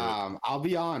 Let's hear it. I'll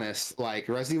be honest, like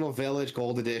Resident Evil Village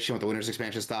Gold Edition with the Winter's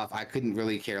Expansion stuff, I couldn't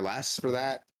really care less for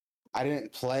that. I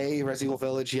didn't play Resident Evil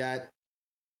Village yet.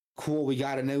 Cool, we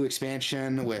got a new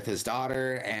expansion with his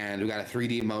daughter, and we got a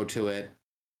 3D mode to it.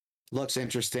 Looks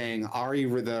interesting.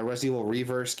 The Resident Evil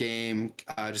Reverse game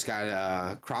just got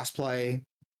a crossplay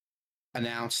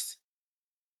announced.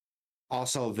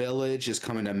 Also, Village is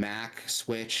coming to Mac,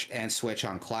 Switch, and Switch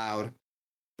on cloud.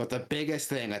 But the biggest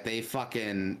thing that they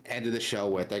fucking ended the show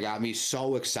with, that got me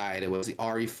so excited, was the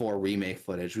RE4 remake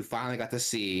footage. We finally got to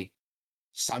see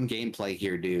some gameplay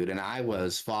here, dude, and I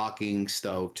was fucking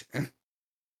stoked.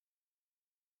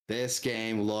 This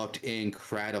game looked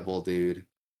incredible, dude.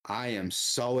 I am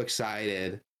so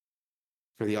excited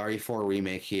for the RE4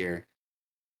 remake here.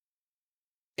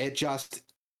 It just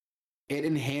it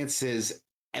enhances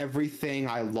everything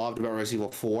I loved about Resident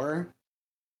Evil 4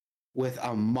 with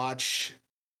a much,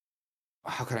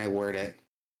 how can I word it?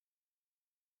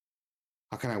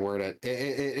 How can I word it?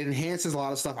 It enhances a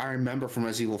lot of stuff I remember from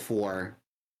Resident Evil 4,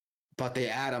 but they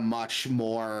add a much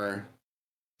more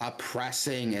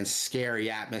oppressing and scary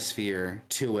atmosphere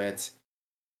to it.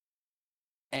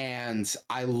 And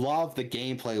I love the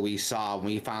gameplay we saw when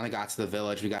we finally got to the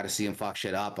village. We got to see him fuck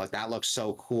shit up. Like, that looks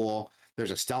so cool.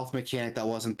 There's a stealth mechanic that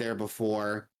wasn't there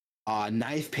before.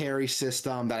 Knife parry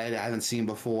system that I haven't seen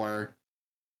before.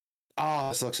 Oh,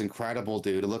 this looks incredible,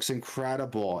 dude. It looks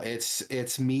incredible.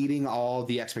 It's meeting all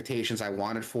the expectations I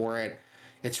wanted for it.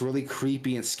 It's really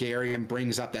creepy and scary and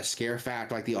brings up that scare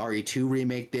factor like the RE2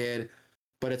 remake did.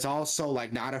 But it's also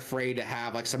like not afraid to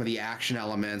have like some of the action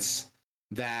elements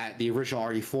that the original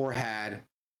RE4 had.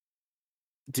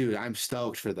 Dude, I'm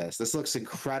stoked for this. This looks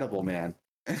incredible, man.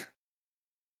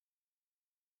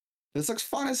 This looks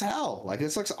fun as hell. Like,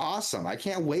 this looks awesome. I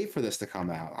can't wait for this to come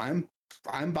out.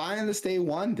 I'm buying this day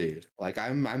one, dude. Like,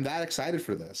 I'm that excited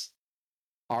for this.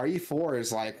 RE4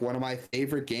 is like one of my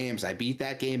favorite games. I beat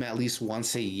that game at least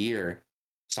once a year.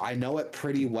 So I know it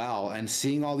pretty well. And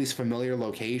seeing all these familiar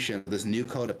locations, this new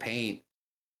coat of paint.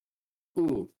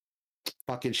 Ooh,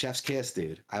 fucking chef's kiss,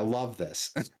 dude. I love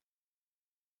this.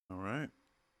 All right.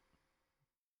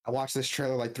 I watched this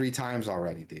trailer like 3 times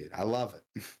already, dude. I love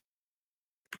it.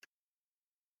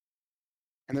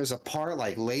 And there's a part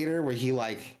like later where he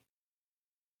like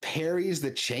parries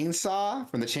the chainsaw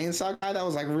from the chainsaw guy. That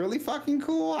was like really fucking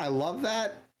cool. I love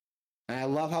that. And I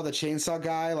love how the chainsaw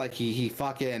guy, like he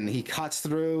cuts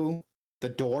through the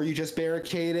door you just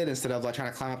barricaded instead of like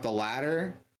trying to climb up the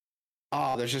ladder.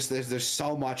 Oh, there's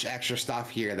so much extra stuff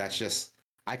here that's just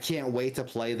I can't wait to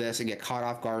play this and get caught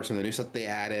off guard from the new stuff they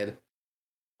added.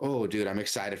 Oh, dude, I'm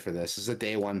excited for this. This is a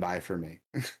day one buy for me.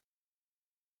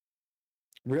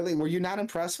 Really? Were you not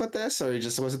impressed with this, or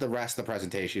was it the rest of the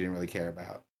presentation you didn't really care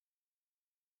about?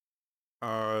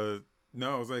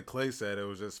 No, it was like Clay said, it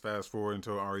was just fast forward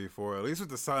until RE4. At least with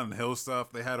the Silent Hill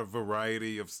stuff, they had a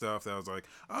variety of stuff that was like,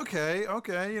 okay,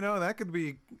 that could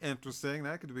be interesting.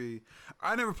 That could be.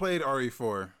 I never played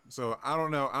RE4, so I don't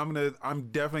know. I'm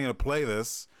definitely gonna play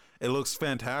this. It looks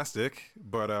fantastic,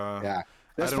 but yeah,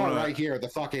 this part right here, the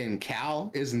fucking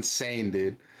cow is insane,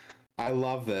 dude. I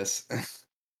love this.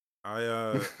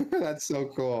 That's so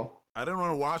cool. I didn't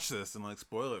want to watch this and like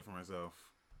spoil it for myself.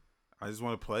 I just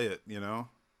want to play it,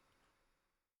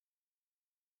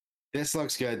 This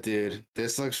looks good, dude.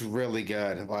 This looks really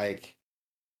good. Like,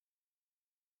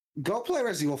 go play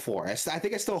Resident Evil 4. I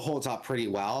think it still holds up pretty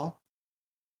well.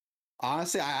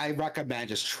 Honestly, I recommend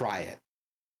just try it.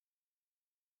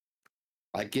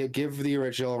 Like, give the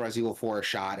original Resident Evil 4 a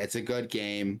shot. It's a good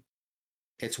game.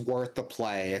 It's worth the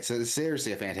play. It's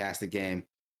seriously a fantastic game.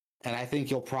 And I think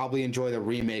you'll probably enjoy the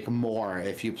remake more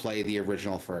if you play the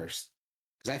original first.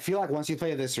 Because I feel like once you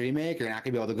play this remake, you're not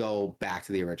going to be able to go back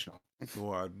to the original.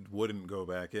 Well, I wouldn't go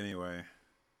back anyway.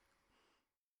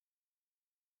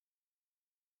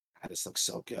 This looks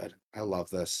so good. I love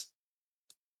this.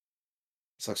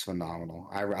 This looks phenomenal.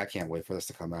 I can't wait for this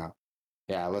to come out.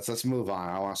 Yeah, let's move on.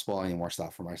 I don't want to spoil any more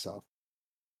stuff for myself.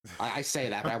 I say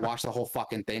that, but I watched the whole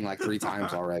fucking thing like 3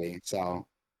 times already. So,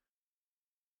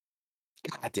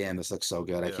 god damn, this looks so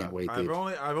good. Yeah, I can't wait. Dude.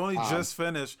 I've only just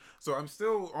finished, so I'm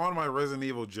still on my Resident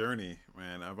Evil journey,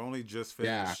 man. I've only just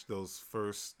finished those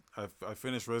first. I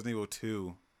finished Resident Evil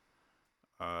 2,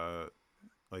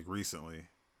 like recently.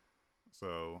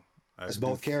 So, as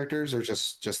both characters or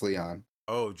just Leon?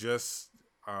 Oh,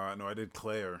 no, I did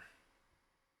Claire.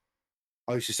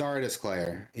 Oh, you started as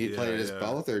Claire. You played it as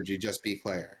both, or did you just beat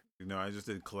Claire? No, I just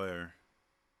did Claire.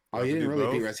 Oh, you didn't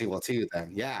really beat Resident Evil 2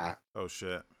 then. Yeah. Oh,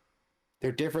 shit.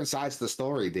 They're different sides of the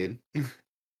story, dude.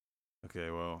 Okay,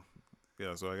 well,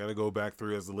 yeah, so I got to go back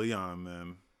through as Leon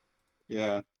then.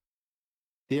 Yeah.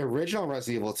 The original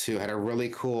Resident Evil 2 had a really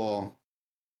cool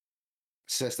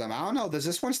system. I don't know, does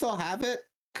this one still have it?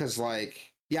 Because,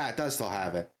 yeah, it does still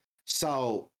have it.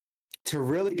 So, to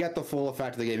really get the full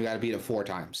effect of the game, you got to beat it 4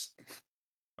 times.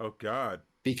 Oh, God.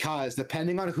 Because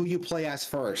depending on who you play as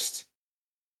first,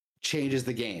 changes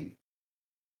the game.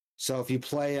 So if you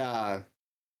play,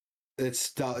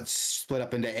 it's split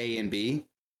up into A and B.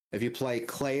 If you play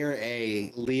Claire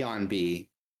A, Leon B,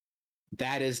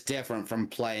 that is different from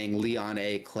playing Leon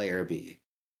A, Claire B.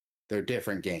 They're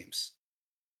different games.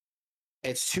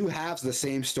 It's 2 halves of the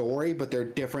same story, but they're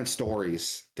different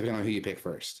stories depending on who you pick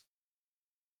first.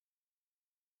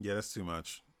 Yeah, that's too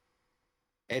much.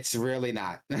 It's really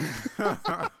not.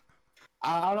 I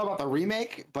don't know about the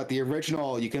remake, but the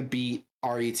original, you can beat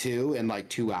RE2 in like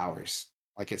 2 hours.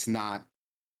 Like, it's not,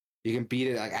 you can beat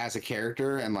it like as a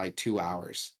character in like 2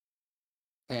 hours.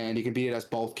 And you can beat it as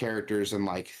both characters in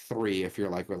like 3 if you're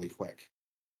like really quick.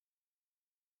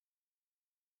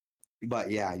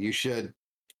 But yeah, you should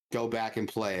go back and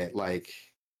play it. Like,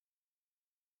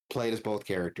 play it as both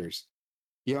characters.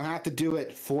 You don't have to do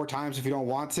it 4 times if you don't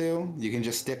want to. You can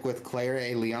just stick with Claire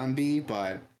A, Leon B,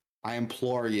 but I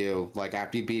implore you, like,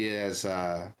 after you beat it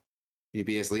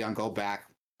as Leon, go back,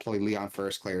 play Leon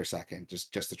first, Claire second,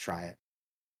 just to try it.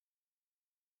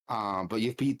 But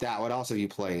you've beat that. What else have you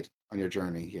played on your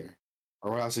journey here?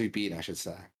 Or what else have you beaten, I should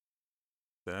say?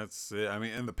 That's it. I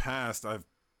mean, in the past, I've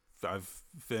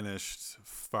finished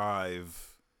 5.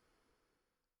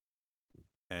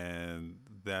 And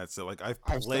that's it. Like, I've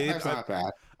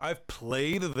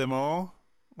played them all.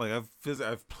 Like,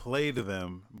 I've played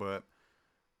them, but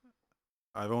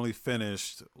I've only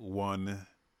finished 1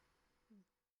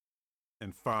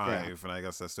 and 5, and I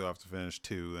guess I still have to finish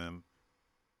 2 then.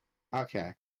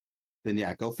 Okay. Then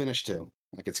yeah, go finish 2.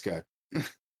 Like, it's good.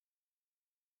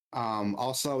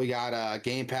 Also, we got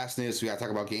Game Pass news. We got to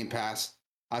talk about Game Pass.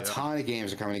 A ton of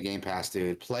games are coming to Game Pass,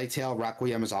 dude. Plague Tale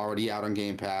Requiem is already out on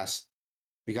Game Pass.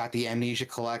 We got the Amnesia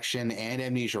Collection and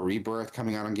Amnesia Rebirth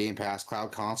coming out on Game Pass,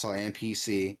 Cloud Console, and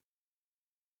PC.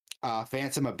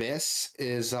 Phantom Abyss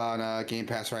is on Game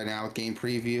Pass right now with Game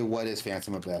Preview. What is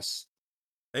Phantom Abyss?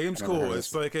 The game's cool.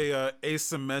 It's like a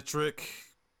asymmetric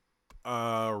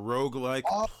roguelike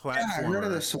platformer. Yeah, I heard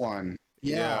of this one.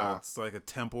 Yeah, Yeah. it's like a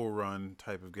temple run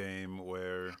type of game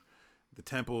where the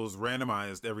temple is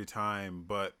randomized every time,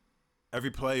 but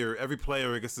every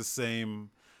player gets the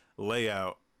same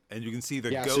layout, and you can see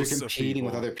the Yeah, so you're ghosts of competing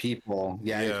with people. other people.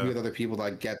 Yeah, you compete Yeah, with other people to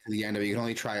like get to the end of it. You can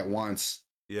only try it once.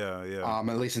 yeah, yeah.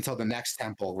 At least until the next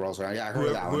temple rolls around. Yeah, I heard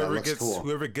of Whoever that one. That whoever looks gets cool.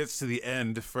 whoever gets to the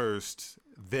end first,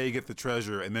 they get the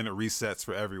treasure, and then it resets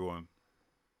for everyone.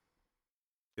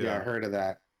 Yeah, I Yeah, heard of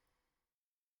that.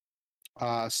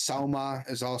 Soma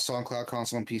is also on Cloud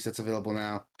Console and PC. That's available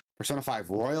now. Persona 5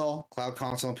 Royal, Cloud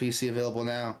Console and PC available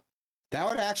now. That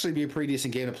would actually be a pretty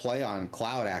decent game to play on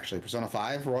Cloud, actually. Persona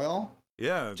 5 Royal,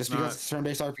 yeah. It's just because not. it's a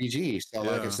turn-based RPG. So,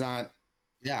 like, Yeah, it's not,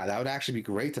 yeah, that would actually be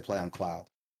great to play on Cloud.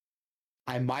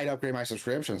 I might upgrade my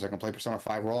subscription so I can play Persona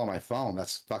 5 Royal on my phone.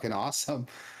 That's fucking awesome.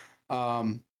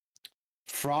 Um,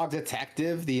 Frog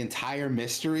Detective, the entire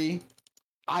mystery.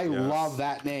 I love yes.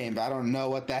 that name, but I don't know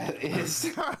what that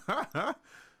is.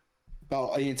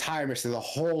 Oh, the entire mystery, the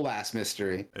whole last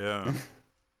mystery. Yeah.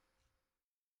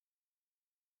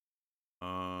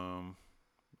 Um,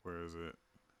 where is it?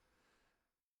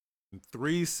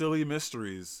 Three silly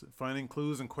mysteries. Finding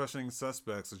clues and questioning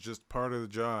suspects is just part of the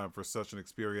job for such an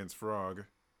experienced frog.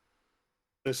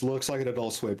 This looks like an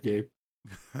Adult Swim game.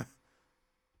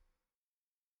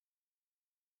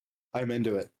 I'm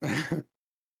into it.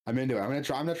 I'm into it. I'm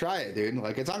gonna try it, dude.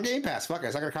 Like it's on Game Pass. Fuck it.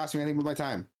 It's not gonna cost me anything but my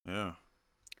time. Yeah.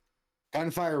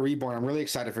 Gunfire Reborn. I'm really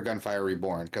excited for Gunfire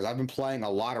Reborn because I've been playing a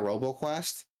lot of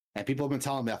RoboQuest, and people have been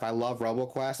telling me if I love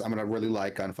RoboQuest, I'm gonna really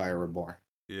like Gunfire Reborn.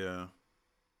 Yeah.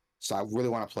 So I really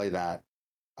want to play that.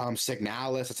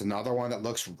 Signalis. It's another one that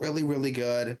looks really, really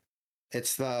good.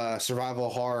 It's the survival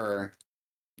horror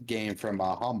game from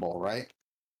Humble, right?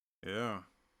 Yeah.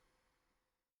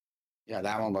 Yeah,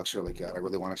 that one looks really good. I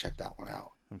really want to check that one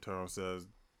out. Hamtaro says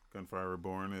Gunfire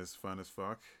Reborn is fun as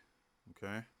fuck.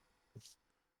 Okay.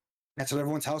 That's what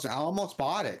everyone tells me. I almost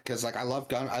bought it because like I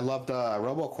loved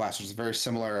RoboQuest, which is a very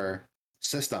similar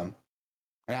system.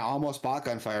 And I almost bought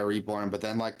Gunfire Reborn, but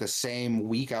then like the same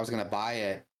week I was gonna buy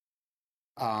it,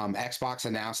 Xbox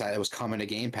announced that it was coming to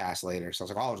Game Pass later. So I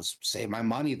was like, oh, I'll just save my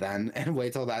money then and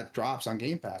wait till that drops on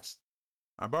Game Pass.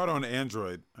 I bought it on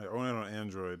Android. I own it on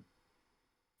Android.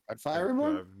 Gunfire But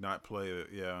Reborn? I've not played it.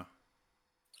 Yeah.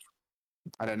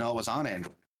 I didn't know it was on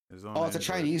Android. It's on Oh, it's a Android.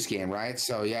 Chinese game, right?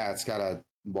 So yeah, it's got a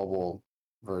mobile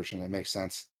version. It makes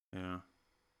sense. Yeah.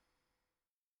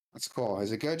 That's cool.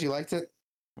 Is it good? You liked it?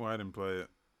 Well, I didn't play it.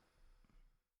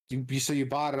 So you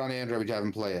bought it on Android, but you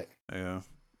haven't played it. Yeah.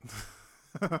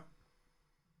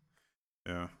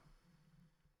 Yeah.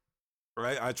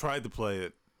 Right. I tried to play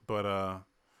it, but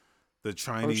the Oh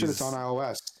shit, it's on Chinese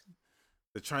iOS.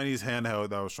 the Chinese handheld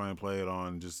that I was trying to play it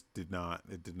on just did not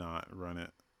run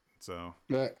it. So,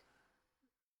 But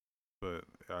but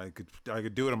I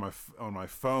could do it on my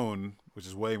phone, which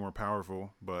is way more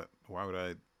powerful. But why would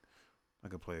I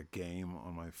could play a game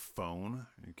on my phone?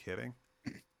 Are you kidding?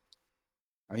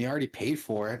 I mean, you already paid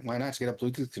for it. Why not just get a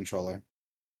Bluetooth controller?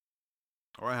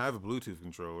 Or I have a Bluetooth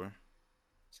controller.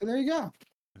 So there you go.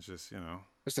 It's just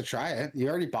Just to try it. You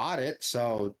already bought it,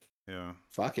 so yeah.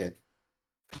 fuck it.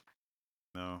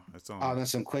 No, it's Oh, on. then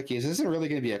some quickies. This isn't really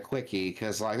going to be a quickie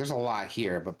because like there's a lot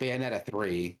here, but Bayonetta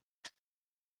 3.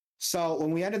 So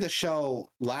when we ended the show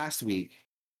last week,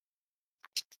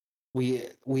 we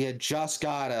had just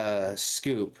got a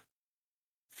scoop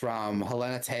from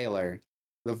Helena Taylor,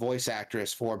 the voice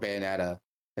actress for Bayonetta,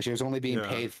 that she was only being Yeah.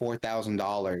 paid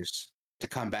 $4,000 to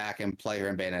come back and play her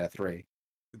in Bayonetta 3,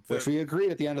 which The- we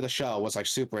agreed at the end of the show was like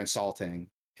super insulting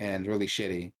and really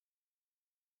shitty.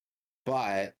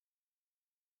 But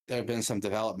there have been some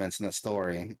developments in the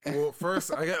story. well, first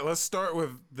let's start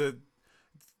with the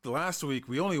last week.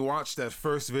 We only watched that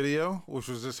first video, which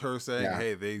was just her saying, Yeah.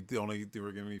 "Hey, they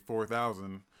were giving me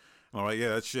 4,000." I'm like, "Yeah,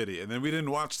 that's shitty." And then we didn't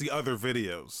watch the other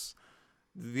videos.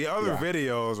 The other Yeah.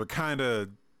 videos are kind of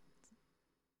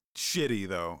shitty,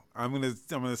 though. I'm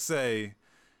gonna say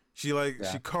she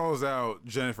Yeah. she calls out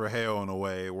Jennifer Hale in a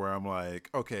way where I'm like,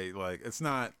 okay, like it's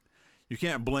not, you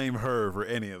can't blame her for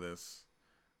any of this.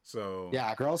 So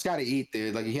Yeah, girls got to eat,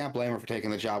 dude. Like you can't blame her for taking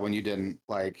the job when you didn't.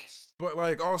 Like, but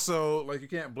like also like you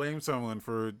can't blame someone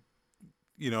for,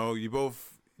 you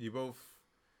both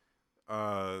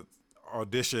uh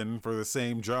audition for the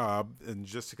same job, and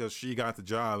just because she got the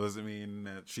job doesn't mean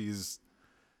that she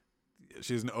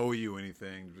doesn't owe you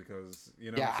anything, because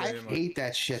yeah, what I'm I saying? hate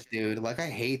that shit, dude. Like, I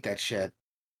hate that shit.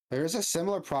 There's a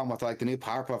similar problem with like the new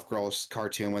Powerpuff Girls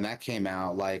cartoon when that came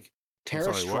out. Like, I'm Tara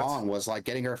sorry, what? Strong was like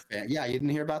getting her fan. Yeah, you didn't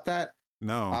hear about that?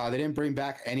 No. They didn't bring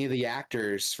back any of the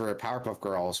actors for Powerpuff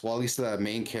Girls. Well, at least the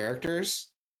main characters.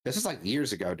 This is like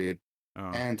years ago, dude.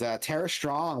 Oh, And Tara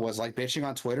Strong was like bitching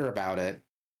on Twitter about it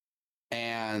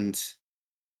and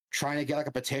trying to get like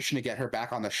a petition to get her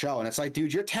back on the show. And it's like,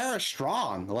 dude, you're Tara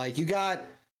Strong. Like you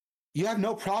have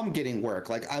no problem getting work.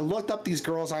 Like I looked up these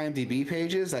girls' IMDb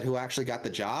pages that who actually got the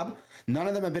job. None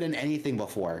of them have been in anything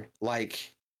before.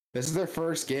 Like this is their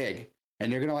first gig,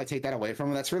 and you're gonna like take that away from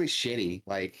them. That's really shitty.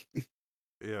 Like,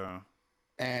 yeah.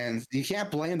 and you can't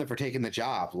blame them for taking the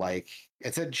job. Like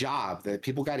it's a job that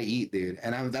people got to eat, dude.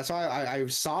 And that's why I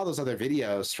saw those other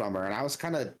videos from her, and I was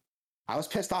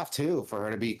pissed off too for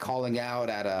her to be calling out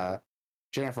at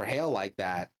Jennifer Hale like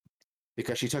that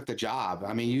because she took the job.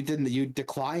 I mean, you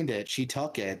declined it. She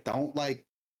took it. Don't like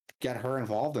get her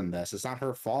involved in this. It's not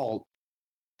her fault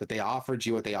that they offered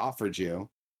you what they offered you,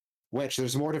 which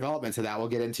there's more development to that we'll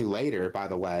get into later, by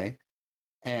the way.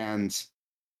 And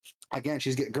again,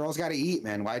 girls got to eat,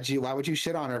 man. Why would you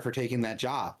shit on her for taking that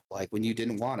job? Like when you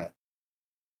didn't want it.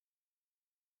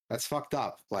 That's fucked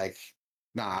up. Like,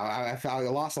 nah, I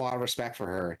lost a lot of respect for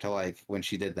her to like when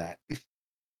she did that.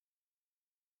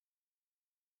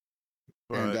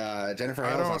 And But Jennifer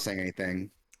I Hale's not don't. saying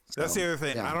anything. That's the So other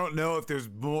thing. yeah, I don't know if there's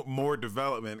more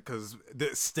development because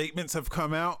the statements have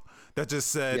come out that just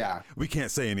said yeah, we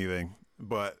can't say anything.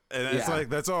 But and it's yeah, like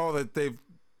that's all that they've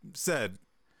said.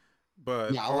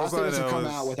 But yeah. A lot all of I things have know come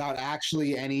out is without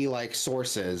actually any like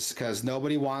sources because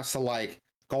nobody wants to like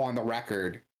go on the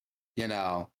record, you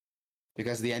know,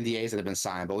 because of the NDAs that have been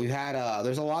signed. But we've had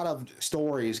there's a lot of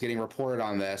stories getting reported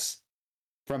on this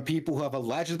from people who have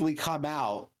allegedly come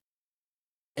out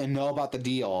and know about the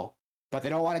deal, but they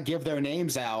don't want to give their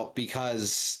names out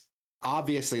because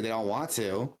obviously they don't want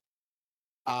to.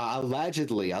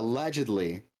 Allegedly,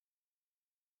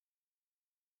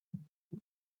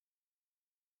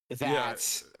 yeah,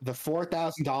 that the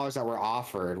 $4,000 that were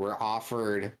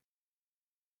offered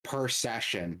per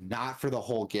session, not for the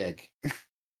whole gig.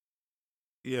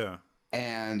 yeah.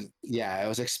 And yeah, it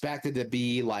was expected to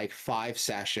be like 5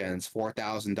 sessions,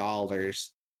 $4,000.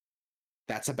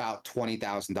 That's about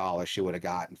 $20,000 she would have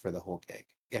gotten for the whole gig,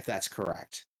 if that's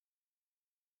correct.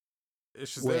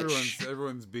 It's just Which,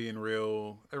 everyone's being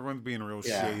real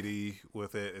yeah, shady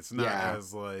with it. It's not yeah,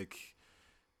 as like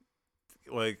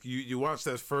you watch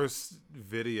that first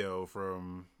video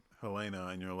from Helena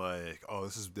and you're like, oh,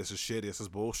 this is shitty, this is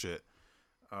bullshit.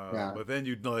 yeah. But then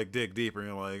you like dig deeper and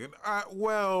you're like,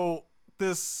 well,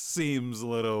 this seems a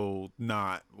little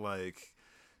not like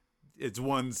it's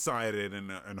one sided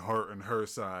and her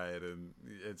side, and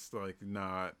it's like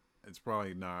not. It's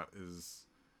probably not as.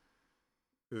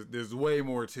 There's way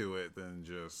more to it than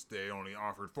just they only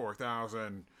offered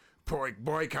 4,000.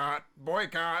 Boycott.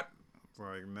 It's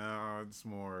like no, it's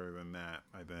more than that.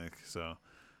 I think so.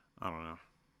 I don't know.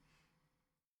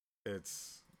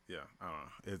 It's yeah. I don't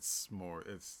know. It's more.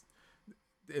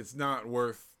 It's not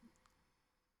worth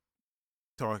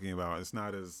talking about. It's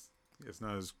not as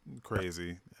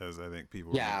crazy as I think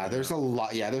people are Yeah, making it there's a out.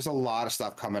 lot. Yeah, there's a lot of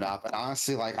stuff coming up. And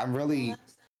honestly, like, I'm really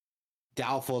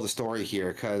doubtful of the story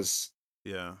here because,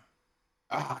 Yeah.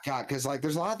 oh, God, because, like,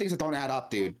 there's a lot of things that don't add up,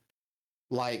 dude.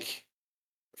 Like,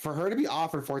 for her to be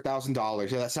offered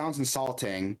 $4,000, yeah, that sounds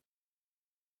insulting.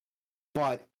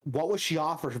 But what was she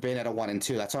offered for Bayonetta 1 and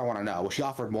 2? That's what I want to know. Was she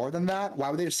offered more than that? Why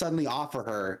would they just suddenly offer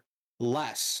her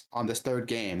less on this third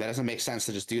game? That doesn't make sense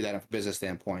to just do that from a business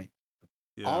standpoint.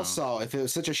 Yeah. Also, if it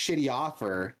was such a shitty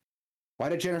offer, why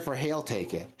did Jennifer Hale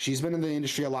take it? She's been in the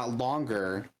industry a lot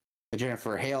longer than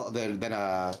Jennifer Hale than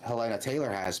Helena Taylor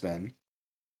has been.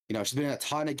 You know, she's been in a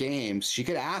ton of games. She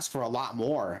could ask for a lot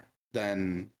more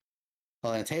than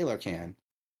Helena Taylor can.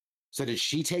 So did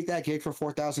she take that gig for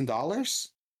 $4,000,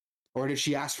 or did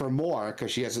she ask for more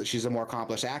because she's a more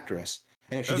accomplished actress?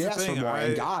 And if she That's did the ask for thing. more and I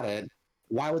got it,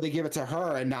 why would they give it to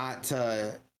her and not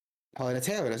to Helena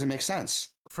Taylor? It doesn't make sense.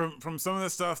 from some of the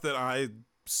stuff that I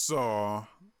saw,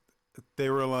 they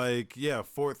were like, yeah,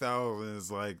 4,000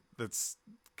 is like that's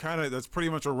pretty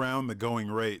much around the going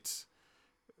rate.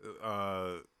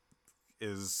 Uh,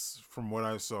 is from what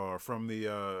I saw from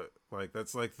the like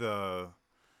that's like the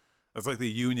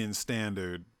union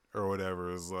standard or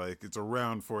whatever is like it's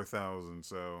around 4,000.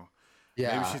 So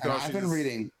maybe Yeah, she and thought I've she been just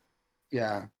reading.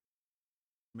 Yeah,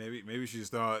 maybe she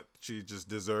thought she just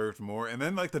deserved more. And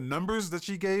then like the numbers that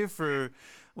she gave for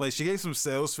like she gave some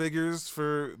sales figures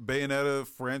for Bayonetta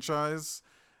franchise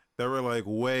that were like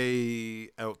way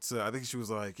out to, I think she was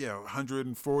like, yeah,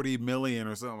 140 million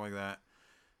or something like that.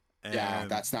 yeah, And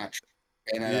that's not true.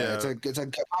 And yeah, it's a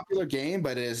popular game,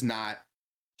 but it is not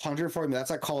 140. That's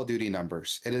like Call of Duty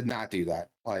numbers. It did not do that.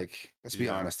 Like, let's be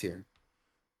yeah. honest here.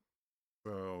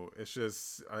 So it's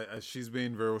just she's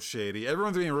being real shady.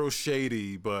 Everyone's being real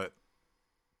shady, but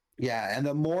Yeah, and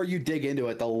the more you dig into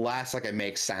it, the less like it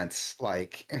makes sense.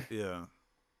 Like, Yeah.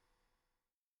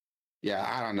 yeah,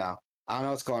 I don't know. I don't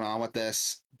know what's going on with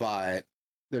this, but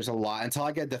there's a lot. Until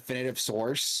I get a definitive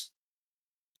source,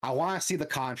 I want to see the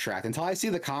contract. Until I see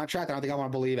the contract, I don't think I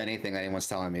want to believe anything anyone's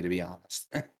telling me, to be honest.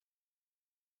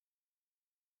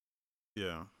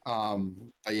 Yeah.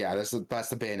 But yeah, that's the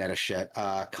Bayonetta shit.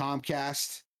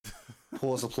 Comcast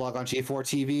pulls the plug on G4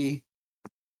 TV.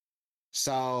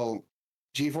 So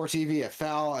G4 TV, it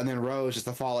fell and then rose just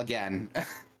to fall again.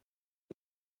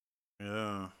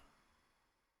 Yeah.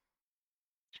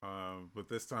 But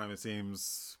this time it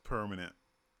seems permanent.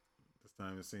 This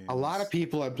time it A lot of seems.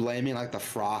 people are blaming like the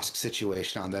Frost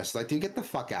situation on this. Like, dude, get the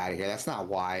fuck out of here. That's not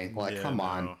why. Like, Yeah, come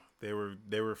on. no.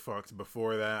 They were fucked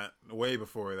before that, way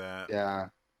before that. Yeah.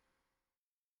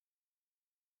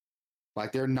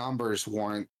 Like their numbers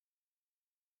weren't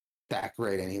that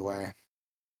great anyway.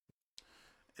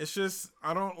 It's just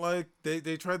I don't like they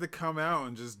tried to come out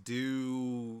and just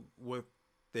do what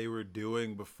they were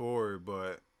doing before,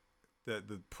 but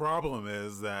the problem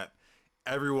is that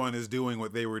everyone is doing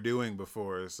what they were doing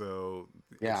before, so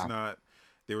it's Yeah. not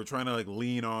they were trying to like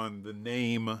lean on the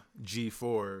name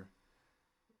G4,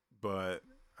 but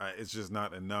it's just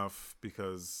not enough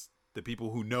because the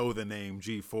people who know the name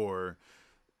G4,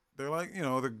 they're like,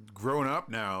 they're grown up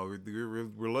now.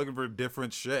 We're looking for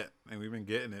different shit, and we've been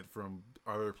getting it from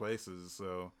other places,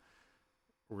 so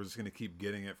we're just gonna keep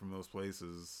getting it from those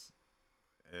places.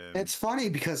 And It's funny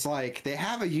because like they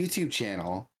have a YouTube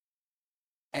channel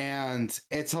and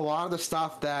it's a lot of the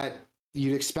stuff that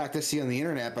you'd expect to see on the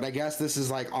internet, but I guess this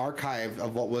is like archive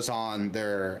of what was on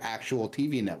their actual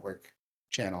TV network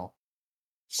channel.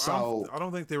 So I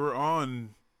don't think they were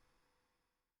on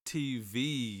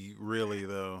TV really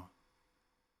though.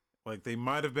 Like they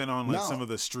might have been on like some no, of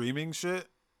the streaming shit,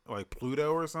 like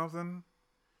Pluto or something.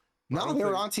 But I no, don't they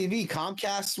were think on TV.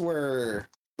 Comcast were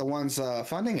the ones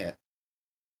funding it,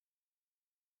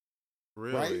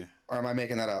 right? really. Or am I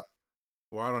making that up?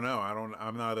 Well, I don't know. I don't.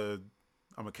 I'm not a.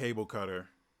 I'm a cable cutter,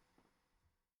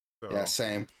 Yeah, so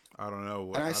same. I don't know And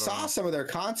what. I I don't saw know. some of their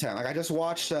content. Like I just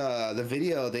watched the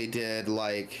video they did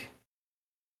like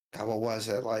God, what was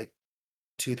it, like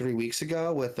 2, 3 weeks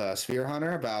ago with Sphere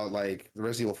Hunter about like the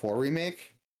Resident Evil 4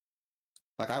 remake.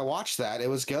 Like I watched that, it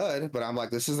was good, but I'm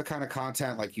like, this is the kind of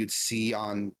content like you'd see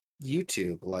on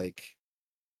YouTube. Like,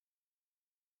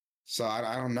 so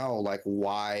I don't know like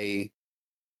why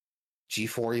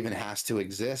G4 even has to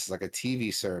exist like a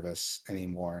TV service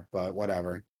anymore, but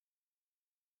whatever.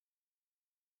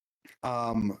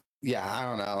 Yeah, I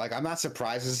don't know. Like I'm not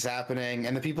surprised this is happening.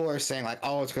 And the people are saying like,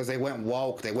 oh, it's because they went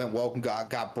woke. They went woke and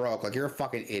got broke. Like you're a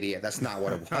fucking idiot. That's not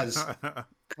what it was.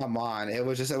 Come on. It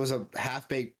was a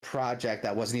half-baked project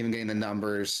that wasn't even getting the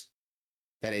numbers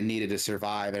that it needed to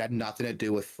survive. It had nothing to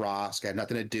do with Frost. It had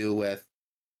nothing to do with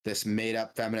this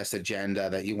made-up feminist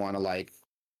agenda that you want to like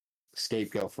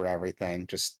scapegoat for everything.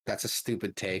 Just that's a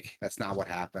stupid take. That's not what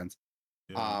happened.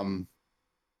 Yeah. Um,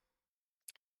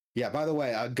 yeah, by the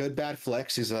way, Good Bad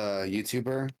Flicks is a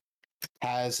YouTuber,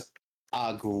 has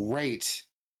a great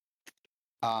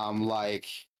like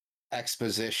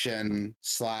exposition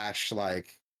slash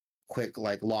like quick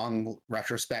like long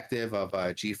retrospective of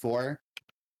G4.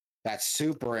 That's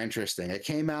super interesting. It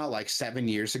came out like 7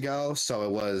 years ago, so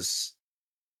it was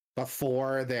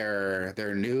before their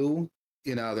new,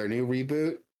 their new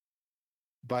reboot.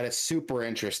 But it's super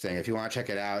interesting. If you want to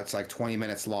check it out, it's like 20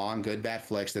 minutes long. Good Bad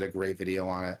Flicks did a great video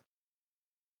on it.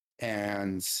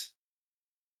 And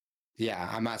yeah,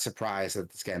 I'm not surprised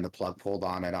that it's getting the plug pulled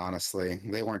on it, honestly.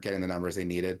 They weren't getting the numbers they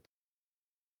needed.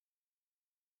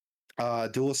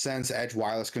 DualSense Edge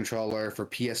wireless controller for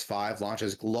PS5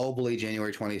 launches globally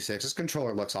January 26th. This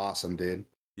controller looks awesome, dude.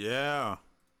 Yeah.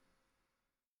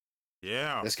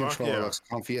 Yeah. This Fuck controller yeah. looks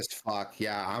comfy as fuck.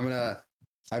 Yeah,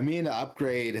 I mean to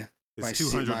upgrade It's my two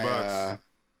seat. hundred My bucks.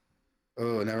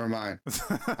 oh, never mind.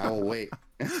 I will wait.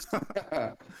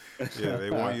 Yeah,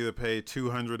 they want you to pay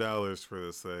 $200 for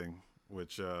this thing,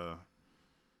 which that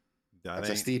That's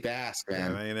a ain't steep ask,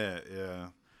 that man. ain't it. Yeah,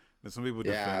 there's some people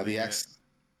Yeah, defending it.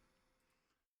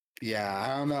 Yeah,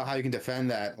 I don't know how you can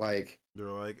defend that. Like They're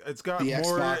like, the it's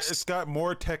Xbox. got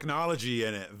more technology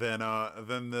in it than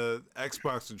the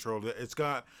Xbox controller. It's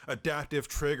got adaptive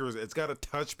triggers. It's got a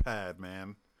touchpad,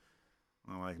 man.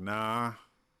 I'm like, nah.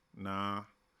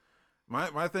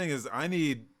 My thing is, I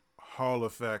need Hall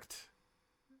effect.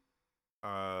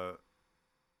 Uh,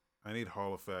 I need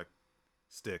Hall effect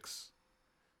sticks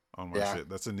on my Yeah, shit.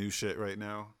 That's a new shit right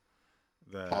now.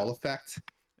 That Hall effect.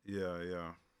 yeah.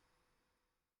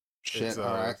 It's Shit.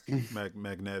 All right.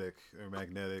 magnetic or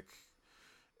magnetic.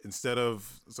 instead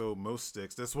of most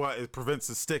sticks. That's why it prevents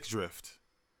the stick drift.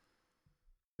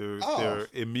 Oh, They're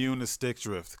immune to stick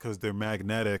drift because they're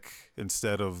magnetic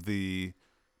instead of the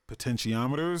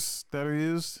potentiometers that are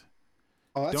used.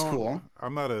 oh, that's Don't cool.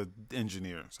 I'm not an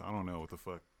engineer, so I don't know what the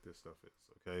fuck this stuff is.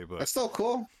 Okay, but That's still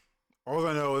cool. all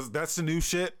I know is that's the new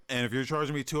shit. And if you're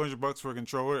charging me $200 for a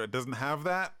controller that doesn't have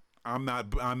that, I'm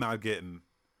not getting.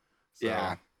 So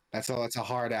Yeah, that's a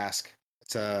hard ask.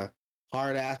 It's a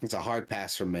hard ask. It's a hard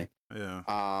pass from me. yeah,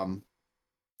 Um,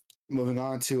 moving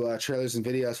on to trailers and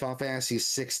videos. Final Fantasy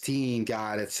 16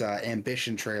 got its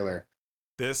Ambition trailer.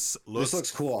 this This looks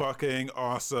looks cool. fucking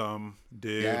awesome,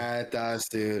 dude. Yeah, it does,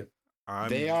 dude. I'm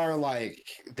They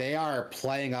are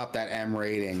playing up that M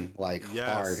rating like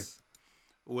hard. yes,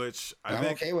 which And I'm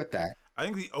okay with that. I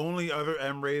think the only other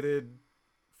M-rated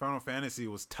Final Fantasy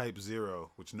was Type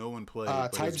Zero, which no one played.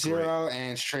 But Type it's great. Zero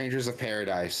and Strangers of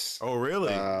Paradise. Oh,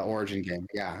 really? Origin game.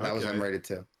 Yeah, that was Okay. M rated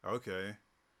too. Okay.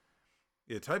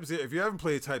 Yeah, Type Zero. If you haven't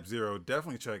played Type Zero,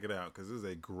 definitely check it out because this is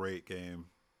a great game.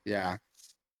 Yeah.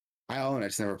 I own it,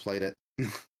 just never played it.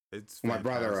 It's My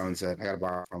brother fantastic. owns it. I gotta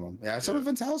borrow it from him. Yeah, that's Yeah. what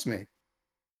everyone tells me.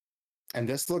 And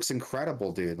this looks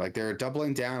incredible, dude. Like they're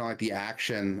doubling down on like the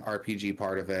action RPG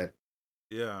part of it.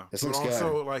 Yeah, This but looks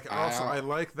also good. I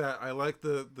like that. I like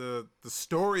the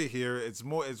story here. It's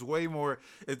more. It's way more.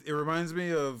 It reminds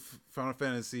me of Final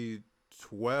Fantasy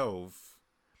 12,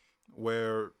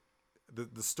 where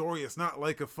the story is not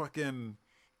like a fucking.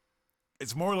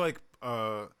 It's more like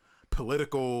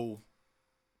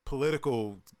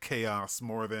political chaos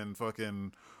more than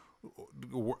fucking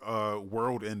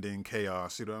world ending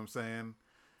chaos. You know what I'm saying?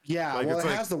 Yeah, Like well, it's it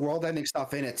like has the world ending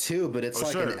stuff in it too, but it's oh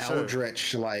like an sure.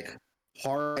 eldritch like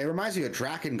horror. It reminds me of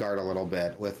Drakengard a little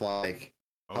bit with like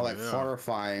how Oh like yeah,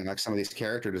 horrifying like some of these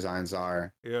character designs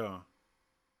are. yeah.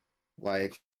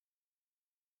 Like,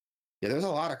 yeah, there's a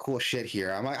lot of cool shit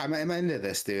here. I'm into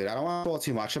this, dude. I don't want to spoil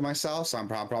too much of myself, so I'm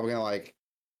probably gonna like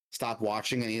stop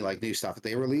watching any like new stuff that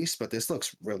they release. But this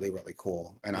looks really really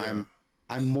cool, and Yeah.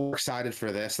 I'm more excited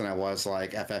for this than I was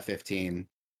like FF15.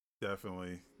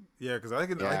 Definitely. Yeah, because I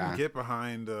can Yeah, get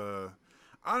behind I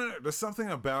don't know, there's something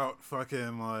about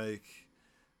fucking like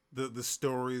the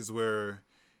stories where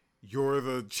you're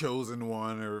the chosen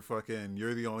one or fucking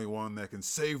you're the only one that can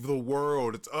save the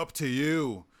world. It's up to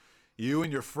you. You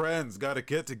and your friends gotta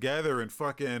get together and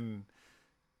fucking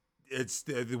it's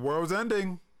the world's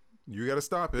ending. You gotta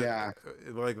stop it. yeah,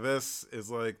 Like this is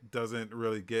like doesn't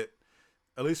really get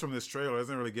at least from this trailer, it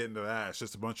doesn't really get into that. It's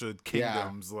just a bunch of yeah,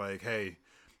 kingdoms like, hey,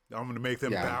 I'm gonna make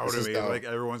them yeah. bow This to is me. dope. Like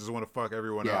everyone just want to fuck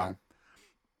everyone Yeah, up.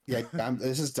 yeah.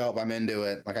 This is dope. I'm into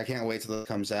it. Like I can't wait till it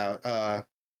comes out.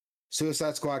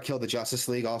 Suicide Squad Killed the Justice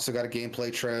League also got a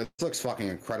gameplay trailer. This looks fucking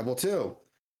incredible too.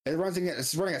 It's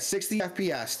running at 60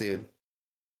 FPS, dude.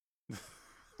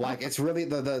 Like it's really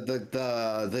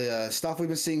the stuff we've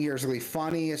been seeing here is really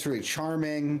funny. It's really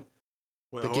charming.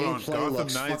 Wait, The hold on. gameplay Gotham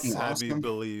looks Knights fucking had me awesome.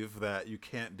 believe that you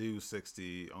can't do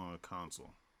 60 on a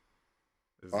console.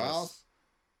 Is Well, this?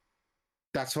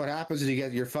 that's what happens when you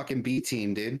get your fucking B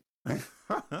team, dude.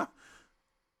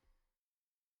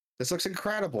 This looks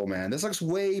incredible, man. This looks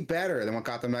way better than what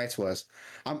Gotham Knights was.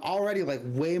 I'm already like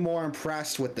way more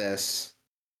impressed with this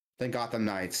than Gotham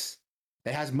Knights.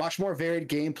 It has much more varied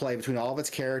gameplay between all of its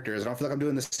characters. I don't feel like I'm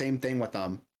doing the same thing with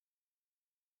them.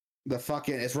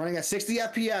 It's running at 60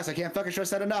 FPS. I can't fucking stress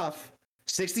that enough.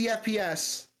 60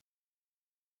 FPS.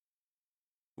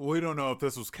 We don't know if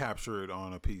this was captured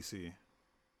on a PC.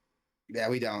 Yeah,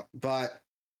 we don't. But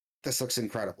this looks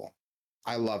incredible.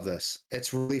 I love this.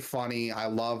 It's really funny. I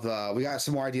love we got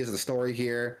some more ideas of the story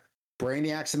here.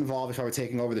 Brainiac's involved. He's probably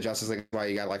taking over the Justice League. Why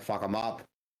you gotta like fuck him up.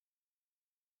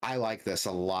 I like this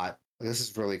a lot. This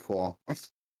is really cool.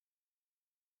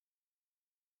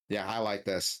 Yeah, I like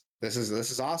this. This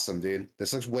is awesome, dude.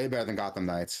 This looks way better than Gotham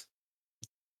Knights.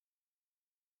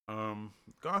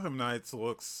 Gotham Knights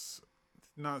looks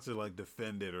not to like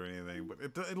defend it or anything, but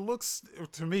it looks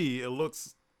to me it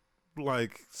looks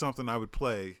like something I would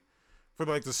play for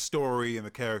like the story and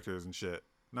the characters and shit.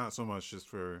 Not so much just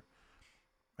for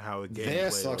how the This gameplay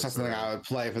looks like looks. something I would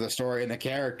play for the story and the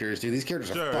characters, dude. These characters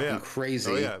are Sure, fucking yeah.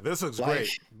 crazy. Oh yeah, this looks Like, great.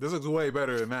 This looks way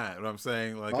better than that. What I'm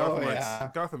saying, like oh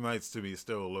yeah. Gotham Knights to me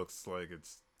still looks like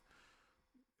it's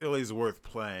at least worth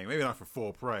playing. Maybe not for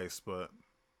full price, but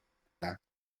Yeah.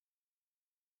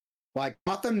 Like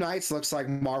Gotham Knights looks like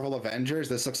Marvel Avengers.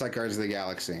 This looks like Guardians of the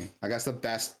Galaxy. I guess the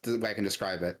best way I can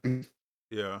describe it.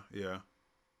 yeah, yeah.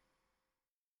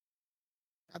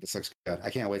 God, this looks good. I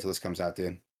can't wait till this comes out,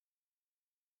 dude.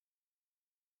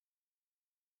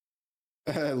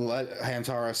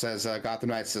 Hamtaro says Gotham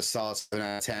Knights is a solid 7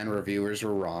 out of 10. Reviewers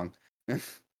were wrong.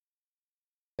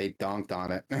 They dunked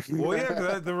on it. Well, yeah,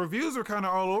 'cause the reviews were kind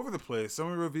of all over the place. Some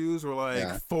of the reviews were like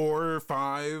Yeah. 4 or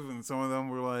 5, and some of them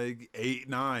were like 8,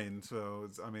 9. So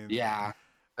it's, I mean, Yeah,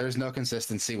 there's no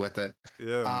consistency with it.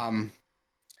 yeah,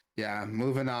 Yeah,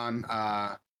 moving on.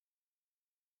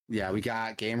 Yeah, we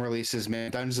got game releases, man.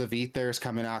 Dungeons of Aether is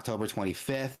coming October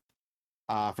 25th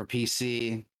for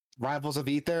PC. Rivals of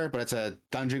Aether, but it's a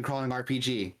dungeon crawling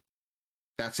RPG.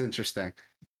 That's interesting.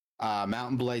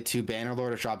 Mountain Blade 2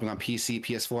 Bannerlord is dropping on PC,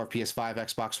 PS4, PS5,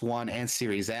 Xbox One, and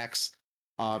Series X.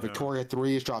 Victoria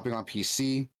 3 is dropping on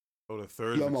PC. oh, the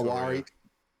third Yomawari. Victoria.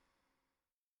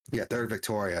 Yeah, third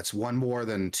Victoria. It's one more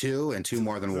than two and two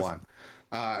more than one.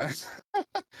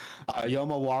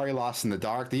 Yomawari Lost in the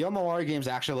Dark. The Yomawari games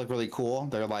actually look really cool.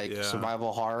 They're like Yeah.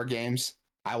 survival horror games.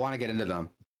 I want to get into them.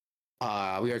 We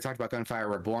already talked about Gunfire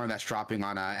Reborn. That's dropping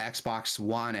on Xbox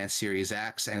One and Series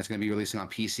X, and it's going to be releasing on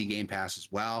PC Game Pass as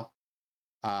well.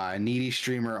 Needy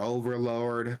Streamer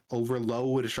Overload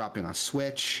is dropping on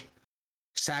Switch.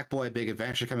 Sackboy Big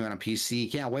Adventure coming out on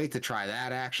PC. Can't wait to try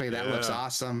that. Actually, that looks Yeah.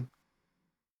 awesome.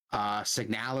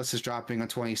 Signalis is dropping on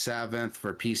 27th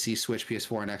for PC, Switch,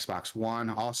 PS4, and Xbox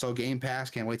One. Also Game Pass.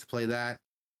 Can't wait to play that.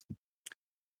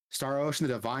 Star Ocean: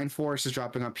 The Divine Force is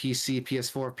dropping on PC,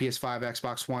 PS4, PS5,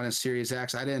 Xbox One, and Series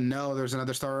X. I didn't know there's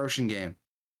another Star Ocean game.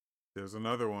 There's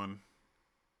another one.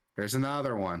 There's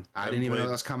another one. I didn't even know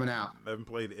that was coming out. I haven't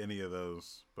played any of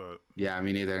those, but Yeah,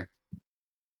 me neither.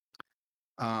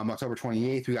 October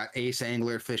 28th, we got Ace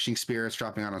Angler Fishing Spirits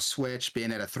dropping on Switch.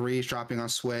 Bayonetta 3 is dropping on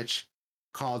Switch.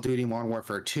 Call of Duty Modern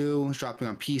Warfare 2 is dropping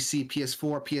on PC,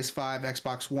 PS4, PS5,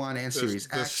 Xbox One, and Series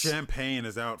the X. champagne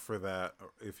is out for that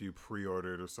if you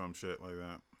pre-ordered or some shit like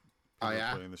that. Oh, People are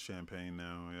yeah? playing the champagne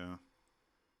now.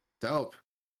 Dope.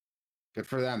 Good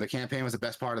for them. The campaign was the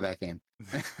best part of that game.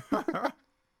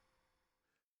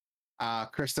 Yeah.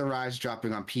 Crystal Rise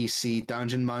dropping on PC,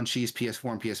 Dungeon Munchies,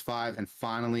 PS4 and PS5, and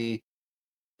finally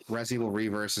Resident Evil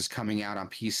Reverse is coming out on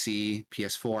PC,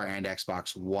 PS4, and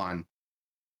Xbox One.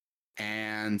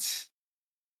 And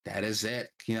that is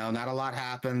it. You know, not a lot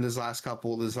happened this last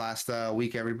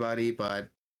week, everybody, but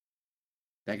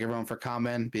thank everyone for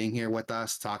coming, being here with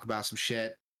us, talk about some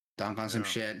shit, dunk on some Yeah.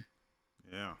 shit.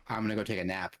 Yeah. I'm gonna go take a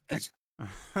nap.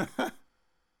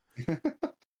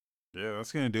 Yeah,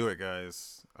 that's gonna do it,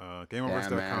 guys.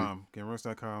 Gameoverse.com,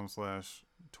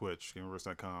 gameoverse.com/Twitch,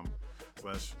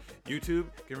 gameoverse.com/YouTube,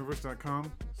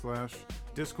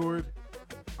 gameoverse.com/Discord.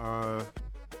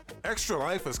 Extra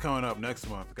Life is coming up next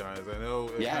month, guys. I know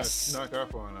it kind of snuck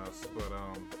up on us, but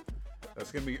that's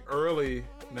gonna be early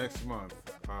next month.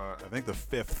 I think the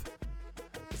 5th.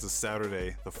 It's a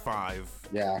Saturday, the 5.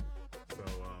 Yeah. So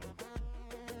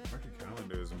mark your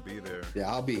calendars and be there. Yeah,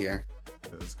 I'll be here.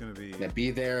 It's gonna be Yeah,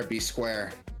 be there, be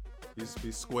square. be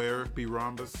square, be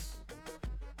rhombus,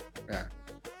 Yeah.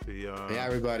 be Yeah,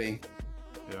 everybody.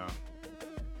 yeah.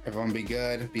 Everyone be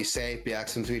good, be safe, be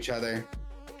excellent to each other,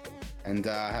 and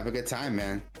have a good time,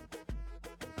 man.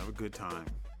 Have a good time.